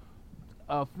think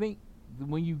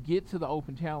when you get to the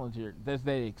open challenge, there's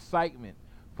that excitement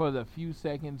for the few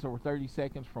seconds or 30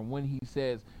 seconds from when he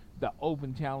says the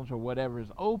open challenge or whatever is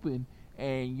open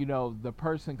and, the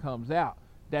person comes out.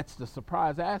 That's the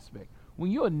surprise aspect.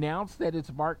 When you announce that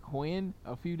it's Mark Quinn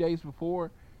a few days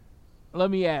before, let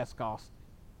me ask, Austin.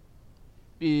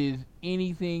 Is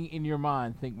anything in your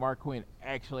mind think Mark Quinn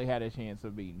actually had a chance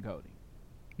of beating Cody?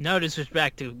 No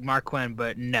disrespect to Mark Quinn,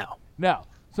 but no. No.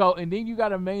 So, and then you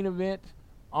got a main event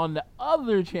on the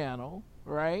other channel,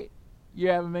 right? You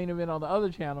have a main event on the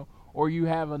other channel, or you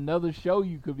have another show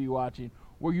you could be watching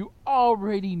where you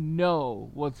already know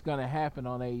what's going to happen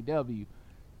on AEW.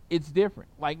 It's different.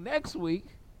 Like next week,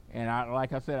 and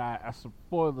I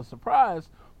spoiled the surprise,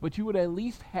 but you would at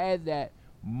least had that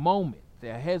moment,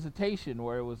 that hesitation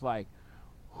where it was like,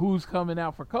 who's coming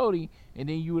out for Cody? And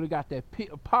then you would have got that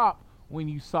pop when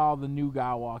you saw the new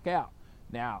guy walk out.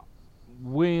 Now,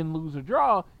 win, lose, or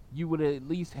draw, you would have at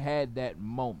least had that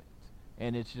moment.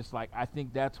 And it's just like, I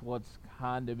think that's what's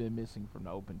kind of been missing from the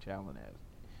open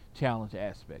challenge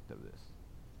aspect of this.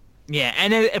 Yeah,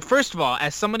 and first of all,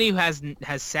 as somebody who has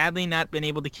sadly not been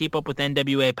able to keep up with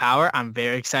NWA Power, I'm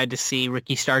very excited to see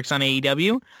Ricky Starks on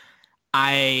AEW.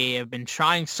 I have been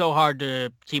trying so hard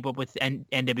to keep up with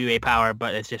NWA Power,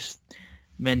 but it's just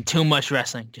been too much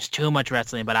wrestling.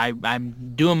 But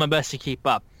I'm doing my best to keep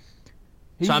up.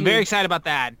 So I'm very excited about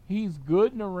that. He's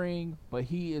good in the ring, but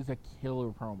he is a killer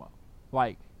promo.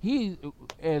 Like, he's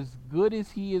as good as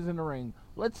he is in the ring.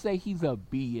 Let's say he's a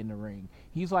B in the ring.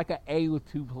 He's like an A with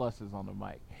 2 pluses on the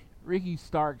mic. Ricky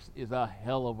Starks is a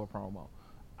hell of a promo.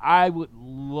 I would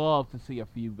love to see a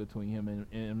feud between him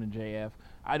and MJF.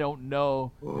 I don't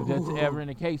know if that's ever in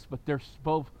the case, but they're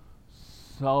both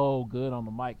so good on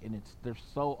the mic, and they're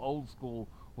so old school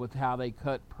with how they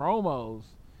cut promos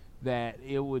that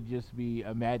it would just be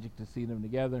a magic to see them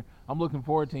together. I'm looking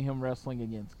forward to him wrestling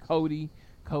against Cody.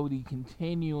 Cody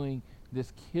continuing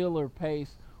this killer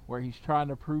pace where he's trying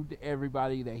to prove to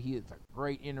everybody that he is a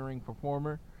great in-ring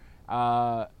performer.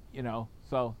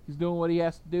 So he's doing what he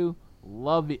has to do.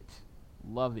 Love it.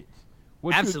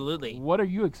 Absolutely. What are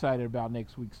you excited about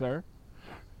next week, sir?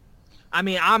 I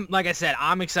mean, I'm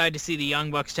excited to see the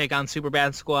Young Bucks take on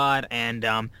Superbad Squad, and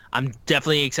I'm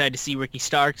definitely excited to see Ricky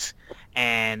Starks.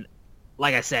 And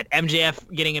like I said,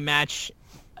 MJF getting a match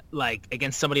like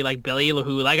against somebody like Billy,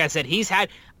 who, like I said, he's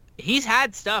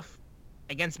had stuff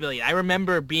against Billy. I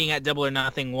remember being at Double or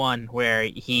Nothing 1 where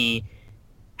he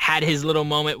had his little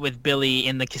moment with Billy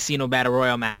in the Casino Battle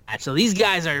Royal match. So these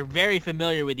guys are very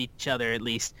familiar with each other, at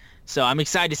least. So I'm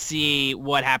excited to see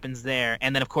what happens there.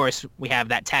 And then, of course, we have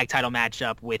that tag title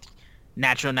matchup with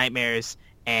Natural Nightmares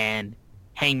and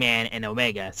Hangman and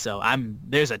Omega. So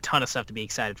there's a ton of stuff to be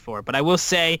excited for. But I will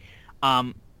say,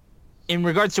 in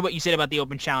regards to what you said about the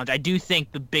Open Challenge, I do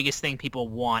think the biggest thing people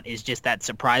want is just that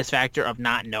surprise factor of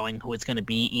not knowing who it's going to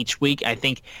be each week. I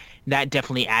think that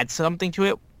definitely adds something to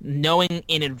it. Knowing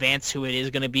in advance who it is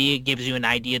going to be, it gives you an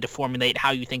idea to formulate how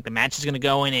you think the match is going to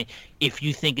go and if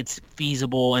you think it's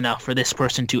feasible enough for this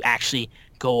person to actually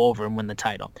go over and win the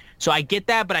title. So I get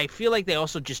that, but I feel like they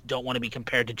also just don't want to be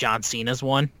compared to John Cena's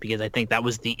one because I think that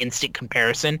was the instant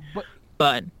comparison.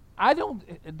 But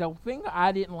the thing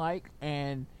I didn't like,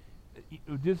 and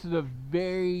this is a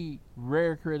very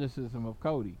rare criticism of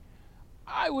Cody,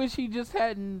 I wish he just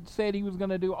hadn't said he was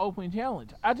going to do open challenge.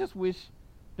 I just wish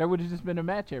there would have just been a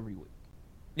match every week.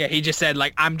 Yeah, he just said,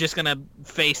 I'm just going to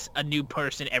face a new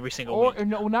person every single week. Or,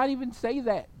 no, not even say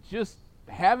that. Just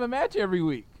have a match every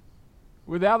week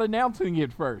without announcing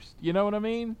it first. You know what I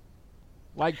mean?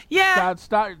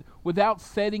 Start without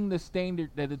setting the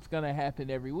standard that it's going to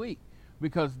happen every week,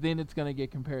 because then it's going to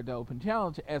get compared to open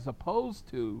challenge, as opposed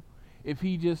to if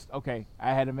he just, okay,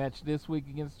 I had a match this week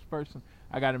against this person,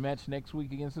 I got a match next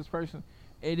week against this person,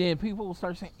 and then people will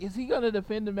start saying, is he going to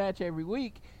defend the match every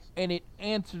week? And it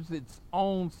answers its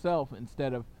own self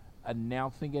instead of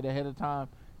announcing it ahead of time.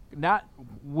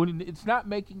 It's not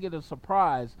making it a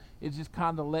surprise. It's just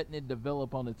kind of letting it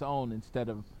develop on its own instead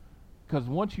of Because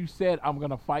once you said, I'm going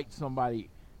to fight somebody,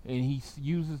 and he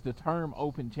uses the term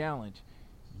open challenge,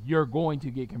 you're going to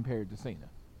get compared to Cena.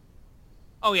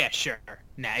 Oh, yeah, sure.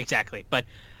 Nah, exactly. But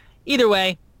either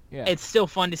way, it's still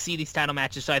fun to see these title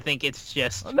matches, so I think it's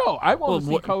just... No, I want to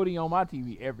see Cody on my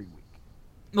TV every week.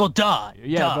 Well, duh.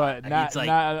 Yeah, but not,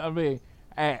 I mean,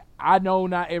 I know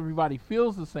not everybody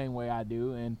feels the same way I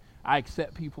do, and I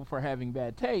accept people for having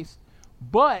bad taste,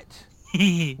 but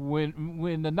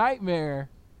when the Nightmare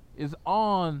is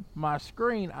on my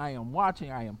screen, I am watching,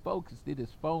 I am focused, it is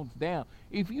phones down.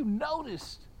 If you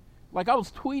noticed, like I was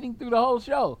tweeting through the whole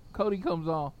show, Cody comes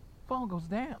on, phone goes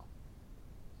down.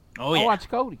 Oh, yeah. I watch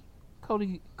Cody.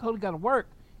 Cody got to work.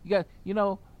 You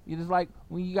just like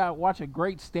when you got to watch a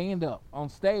great stand-up on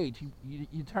stage,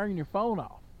 you turn your phone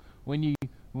off. When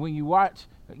you watch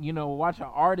an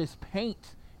artist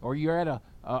paint, or you're at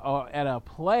a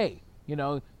play,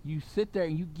 you sit there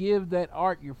and you give that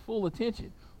art your full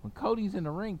attention. When Cody's in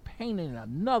the ring painting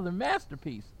another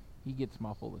masterpiece, he gets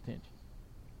my full attention.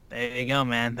 There you go,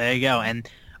 man. There you go. And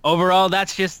overall,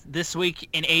 that's just this week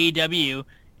in AEW.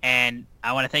 And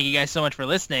I want to thank you guys so much for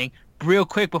listening. Real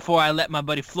quick before I let my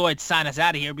buddy Floyd sign us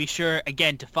out of here, be sure,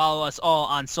 again, to follow us all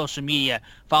on social media.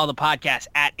 Follow the podcast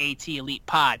at AT Elite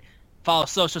Pod. Follow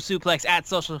Social Suplex at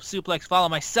Social Suplex. Follow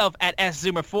myself at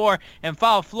SZoomer4. And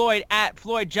follow Floyd at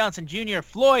Floyd Johnson Jr.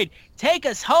 Floyd, take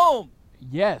us home.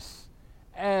 Yes.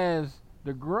 As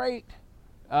the great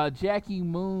Jackie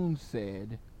Moon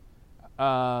said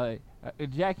of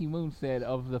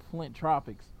the Flint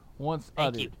Tropics once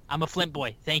uttered. Thank you. I'm a Flint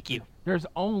boy. Thank you. There's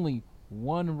only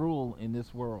one rule in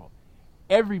this world.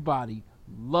 Everybody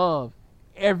love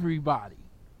everybody.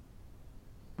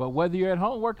 But whether you're at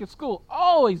home, work, at school,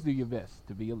 always do your best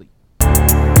to be elite.